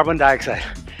carbon dioxide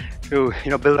to,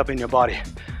 build up in your body.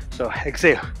 So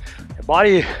exhale. The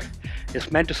body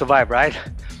is meant to survive, right?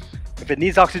 If it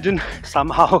needs oxygen,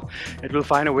 somehow it will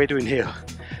find a way to inhale,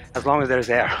 as long as there's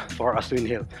air for us to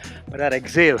inhale. But that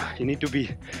exhale, you need to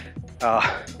be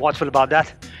watchful about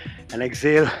that and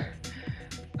exhale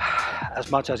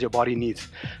as much as your body needs.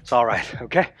 It's all right,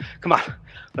 okay? Come on,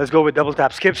 let's go with double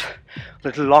tap skips. A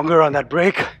little longer on that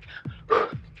break.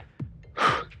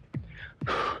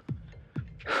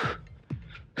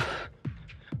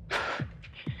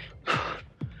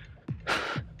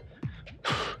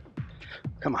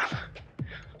 Come on.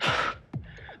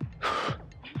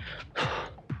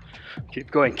 Keep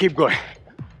going, keep going.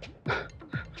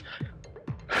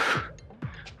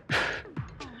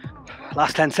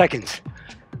 Last 10 seconds.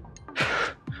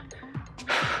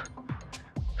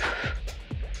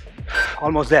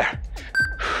 Almost there.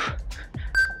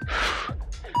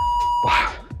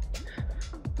 Wow.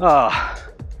 Ah,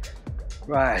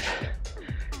 right.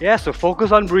 Yeah, so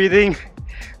focus on breathing,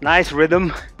 nice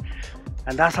rhythm,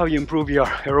 and that's how you improve your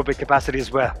aerobic capacity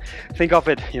as well. Think of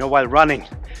it, while running,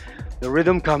 the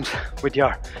rhythm comes with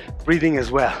your breathing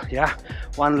as well. Yeah,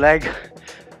 one leg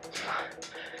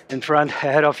in front,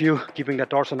 ahead of you, keeping the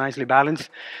torso nicely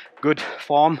balanced, good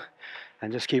form,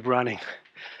 and just keep running.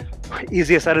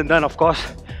 Easier said than done, of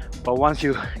course, but once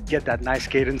you get that nice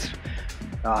cadence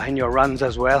in your runs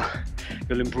as well,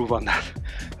 you'll improve on that.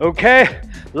 Okay,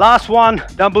 last one,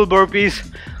 dumbbell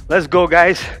burpees. Let's go,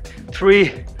 guys.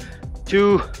 3,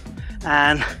 2,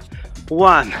 and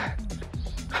 1.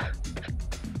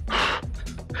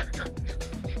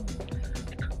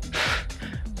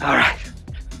 All right.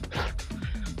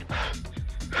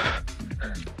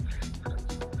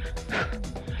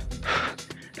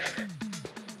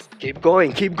 Keep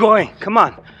going, come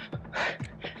on.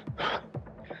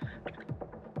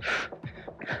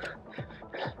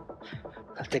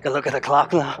 Let's take a look at the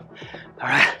clock now. All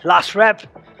right, last rep.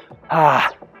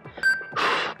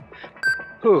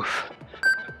 Oof.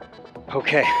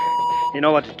 Okay, you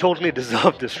know what, you totally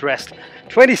deserve this rest.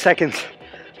 20 seconds,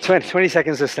 20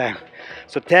 seconds this time.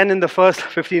 So 10 in the first,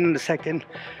 15 in the second,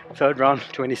 third round,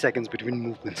 20 seconds between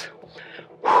movements.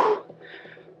 All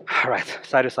right,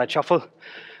 side to side shuffle.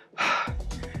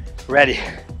 Ready,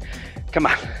 come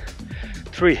on.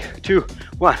 3, 2,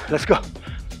 1, let's go.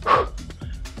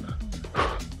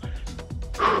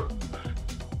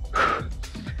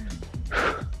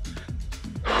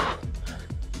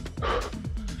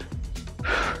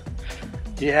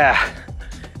 Yeah,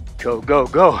 go, go,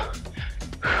 go.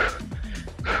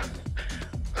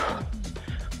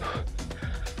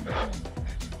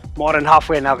 More than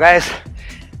halfway now, guys.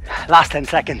 Last 10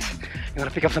 seconds. You want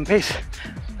to pick up some pace?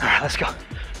 All right, let's go.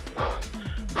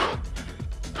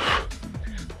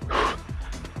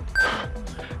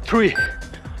 3,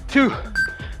 2,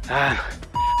 and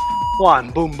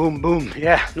 1. Boom, boom, boom.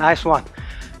 Yeah, nice one.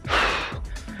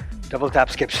 Double tap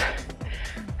skips.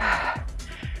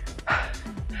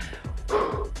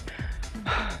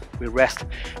 We rest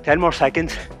 10 more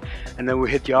seconds, and then we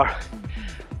hit your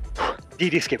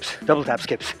DT skips, double tap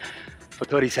skips for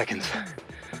 30 seconds.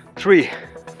 3,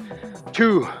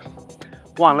 2,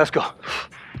 1, let's go.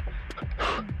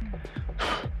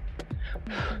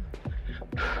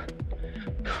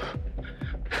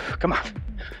 Come on.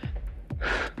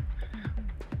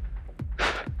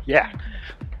 Yeah,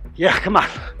 come on.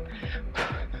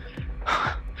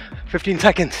 15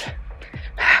 seconds.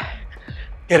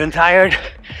 Getting tired?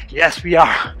 Yes, we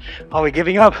are. Are we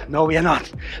giving up? No, we are not.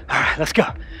 All right, let's go.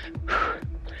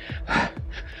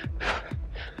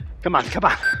 Come on, come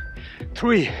on.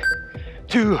 3,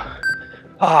 2,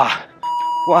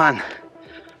 1.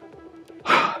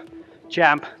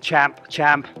 Champ, champ,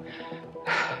 champ.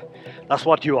 That's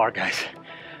what you are, guys.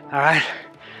 All right.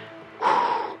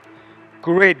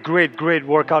 Great, great, great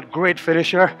workout. Great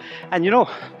finisher. And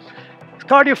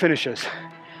cardio finishers,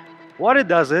 what it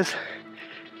does is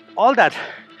all that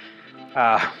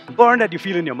burn that you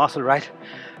feel in your muscle, right?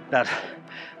 That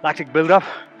lactic buildup,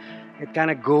 it kind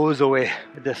of goes away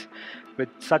with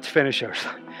such finishers.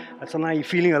 And so now you're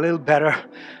feeling a little better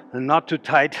and not too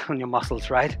tight on your muscles,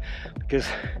 right? Because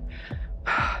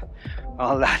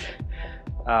all that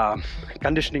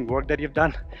conditioning work that you've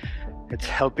done, it's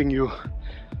helping you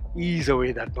ease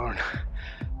away that burn.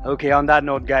 Okay, on that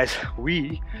note, guys,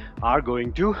 we are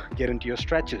going to get into your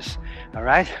stretches. All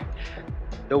right,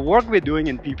 the work we're doing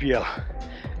in PPL,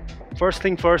 first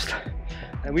thing first,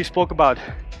 and we spoke about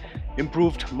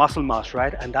improved muscle mass,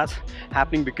 right? And that's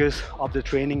happening because of the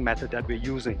training method that we're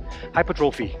using,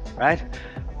 hypertrophy, right?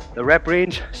 The rep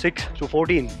range 6 to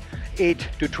 14, 8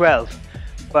 to 12.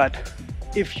 But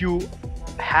if you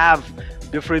have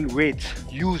different weights,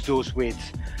 use those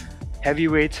weights, heavy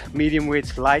weights, medium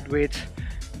weights, light weights,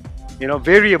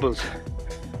 variables.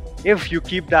 If you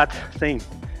keep that thing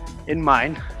in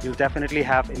mind, you'll definitely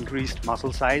have increased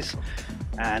muscle size,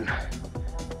 and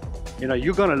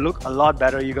you're gonna look a lot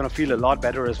better, you're gonna feel a lot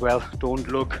better as well. Don't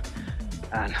look,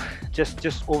 and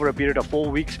just over a period of 4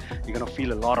 weeks, you're gonna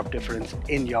feel a lot of difference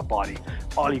in your body.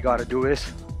 All you gotta do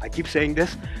is, I keep saying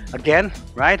this again,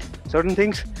 right? Certain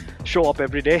things show up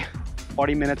every day.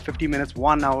 40 minutes, 50 minutes,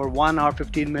 1 hour, 1 hour,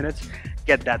 15 minutes,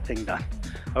 get that thing done.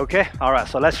 Okay, all right,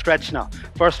 so let's stretch now.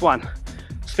 First one,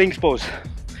 Sphinx Pose,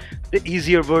 the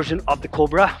easier version of the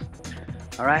Cobra.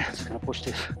 All right, just gonna push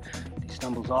these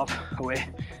dumbbells off, away.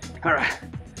 All right,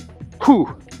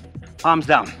 arms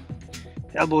down,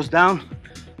 elbows down,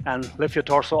 and lift your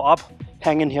torso up.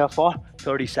 Hang in here for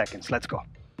 30 seconds. Let's go.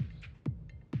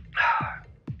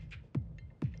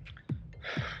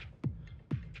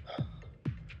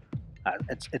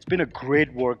 it's been a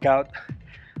great workout.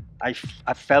 I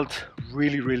felt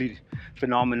really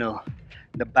phenomenal.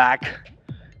 The back,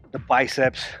 the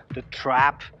biceps, the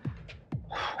trap,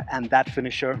 and that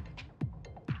finisher,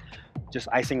 just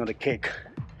icing on the cake,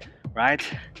 right?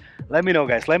 Let me know,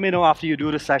 guys. Let me know after you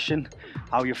do the session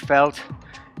how you felt.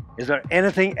 Is there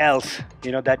anything else,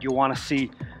 you know, that you want to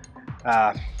see?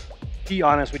 Be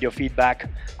honest with your feedback,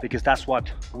 because that's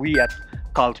what we at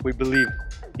Cult, we believe,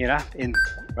 you know, in,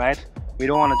 right? We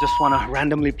don't want to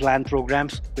randomly plan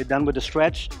programs. We're done with the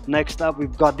stretch. Next up,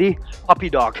 we've got the puppy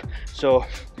dog. So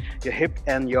your hip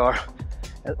and your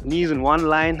knees in one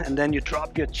line, and then you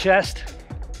drop your chest,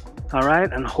 all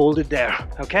right, and hold it there,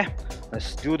 okay?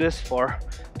 Let's do this for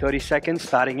 30 seconds,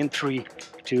 starting in 3,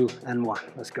 2, and 1.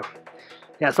 Let's go.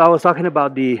 Yeah, so I was talking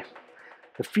about the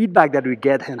feedback that we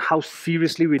get and how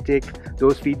seriously we take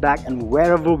those feedback, and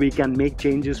wherever we can make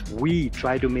changes, we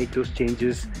try to make those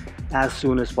changes as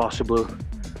soon as possible.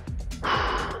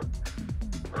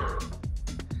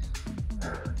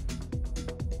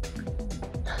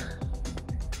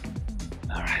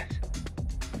 Alright,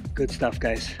 good stuff,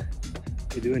 guys.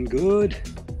 You're doing good.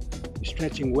 You're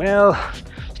stretching well.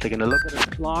 Just taking a look at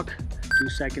the clock. 2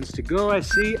 seconds to go, I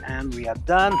see, and we are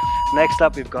done. Next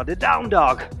up, we've got the down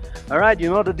dog. Alright, you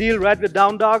know the deal, right? With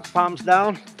down dog, palms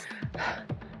down.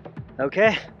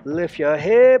 Okay, lift your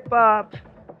hip up.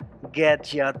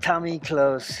 Get your tummy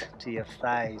close to your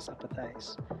thighs, upper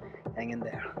thighs. Hang in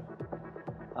there.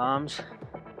 Arms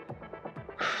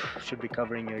should be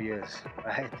covering your ears,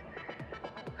 right?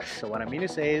 So what I mean to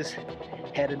say is,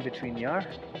 head in between your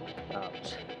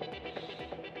arms.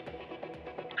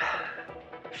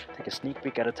 Take a sneak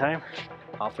peek at a time.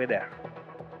 Halfway there.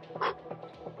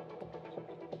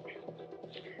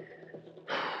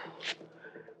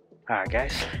 Alright,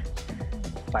 guys.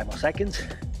 5 more seconds.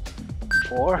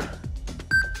 4,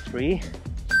 3,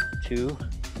 2,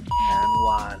 and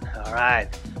 1.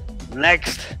 Alright.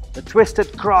 Next, the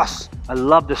twisted cross. I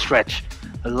love the stretch.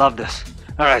 I love this.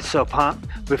 Alright, so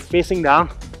we're facing down.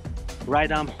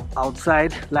 Right arm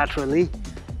outside laterally.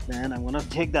 Then I'm gonna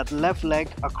take that left leg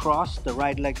across. The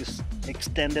right leg is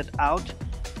extended out.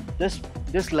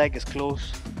 This leg is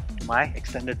close to my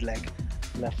extended leg.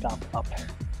 Left arm up.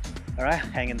 Alright,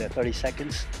 hang in there 30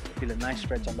 seconds. Feel a nice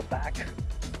stretch on the back.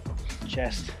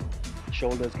 Chest,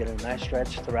 shoulders get a nice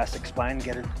stretch. Thoracic spine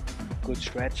get a good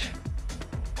stretch.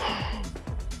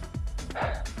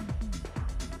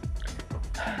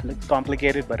 Looks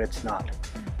complicated, but it's not.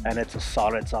 And it's a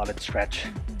solid stretch.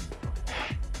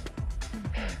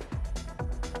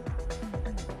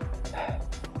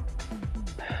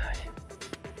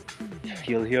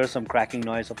 You'll hear some cracking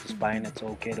noise of the spine. It's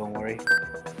okay, don't worry.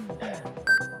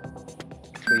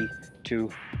 3, 2,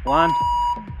 1.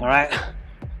 All right,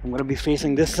 I'm gonna be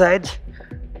facing this side,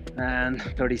 and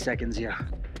 30 seconds here.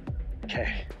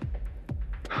 Okay.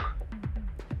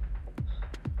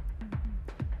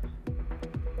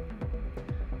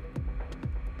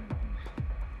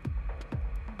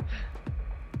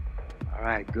 All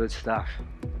right, good stuff.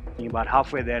 Thinking about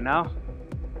halfway there now.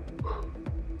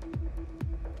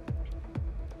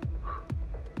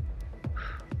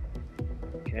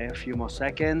 Okay, a few more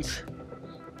seconds.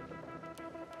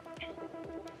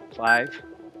 5,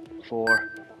 4,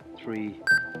 3,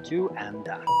 2, and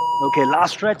done. Okay,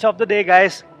 last stretch of the day,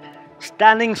 guys.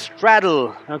 Standing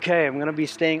straddle. Okay, I'm gonna be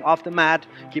staying off the mat,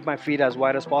 keep my feet as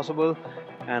wide as possible,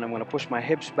 and I'm gonna push my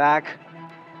hips back,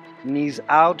 knees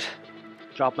out,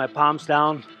 drop my palms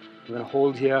down. I'm gonna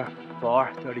hold here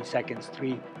for 30 seconds.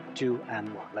 3, 2,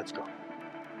 and 1. Let's go.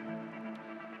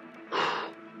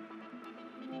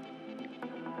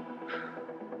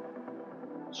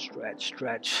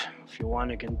 Stretch. If you want,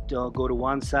 you can go to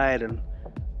one side and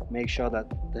make sure that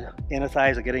the inner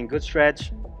thighs are getting good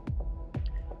stretch.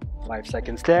 5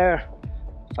 seconds there,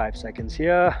 5 seconds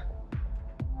here.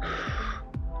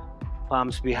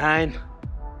 Palms behind.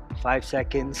 5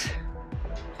 seconds.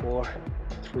 4,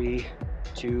 3,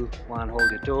 2, 1. Hold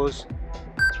your toes.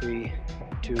 3,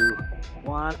 2,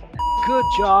 1. Good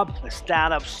job. Let's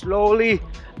stand up slowly.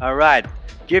 All right.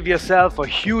 Give yourself a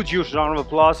huge round of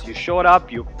applause. You showed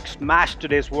up, you smashed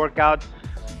today's workout.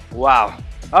 Wow.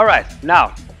 All right,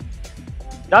 now,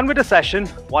 done with the session,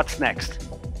 what's next?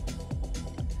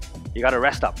 You gotta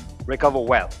rest up, recover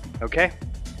well, okay?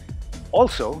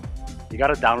 Also, you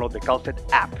gotta download the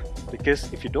CultFit app,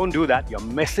 because if you don't do that, you're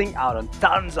missing out on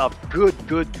tons of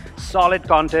good, solid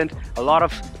content, a lot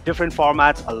of different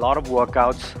formats, a lot of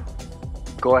workouts.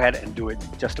 Go ahead and do it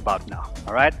just about now,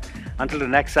 all right? Until the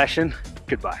next session,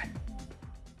 goodbye.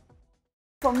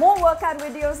 For more workout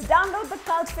videos, download the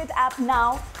CultFit app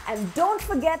now, and don't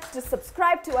forget to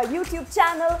subscribe to our YouTube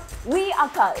channel. We are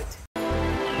Cult.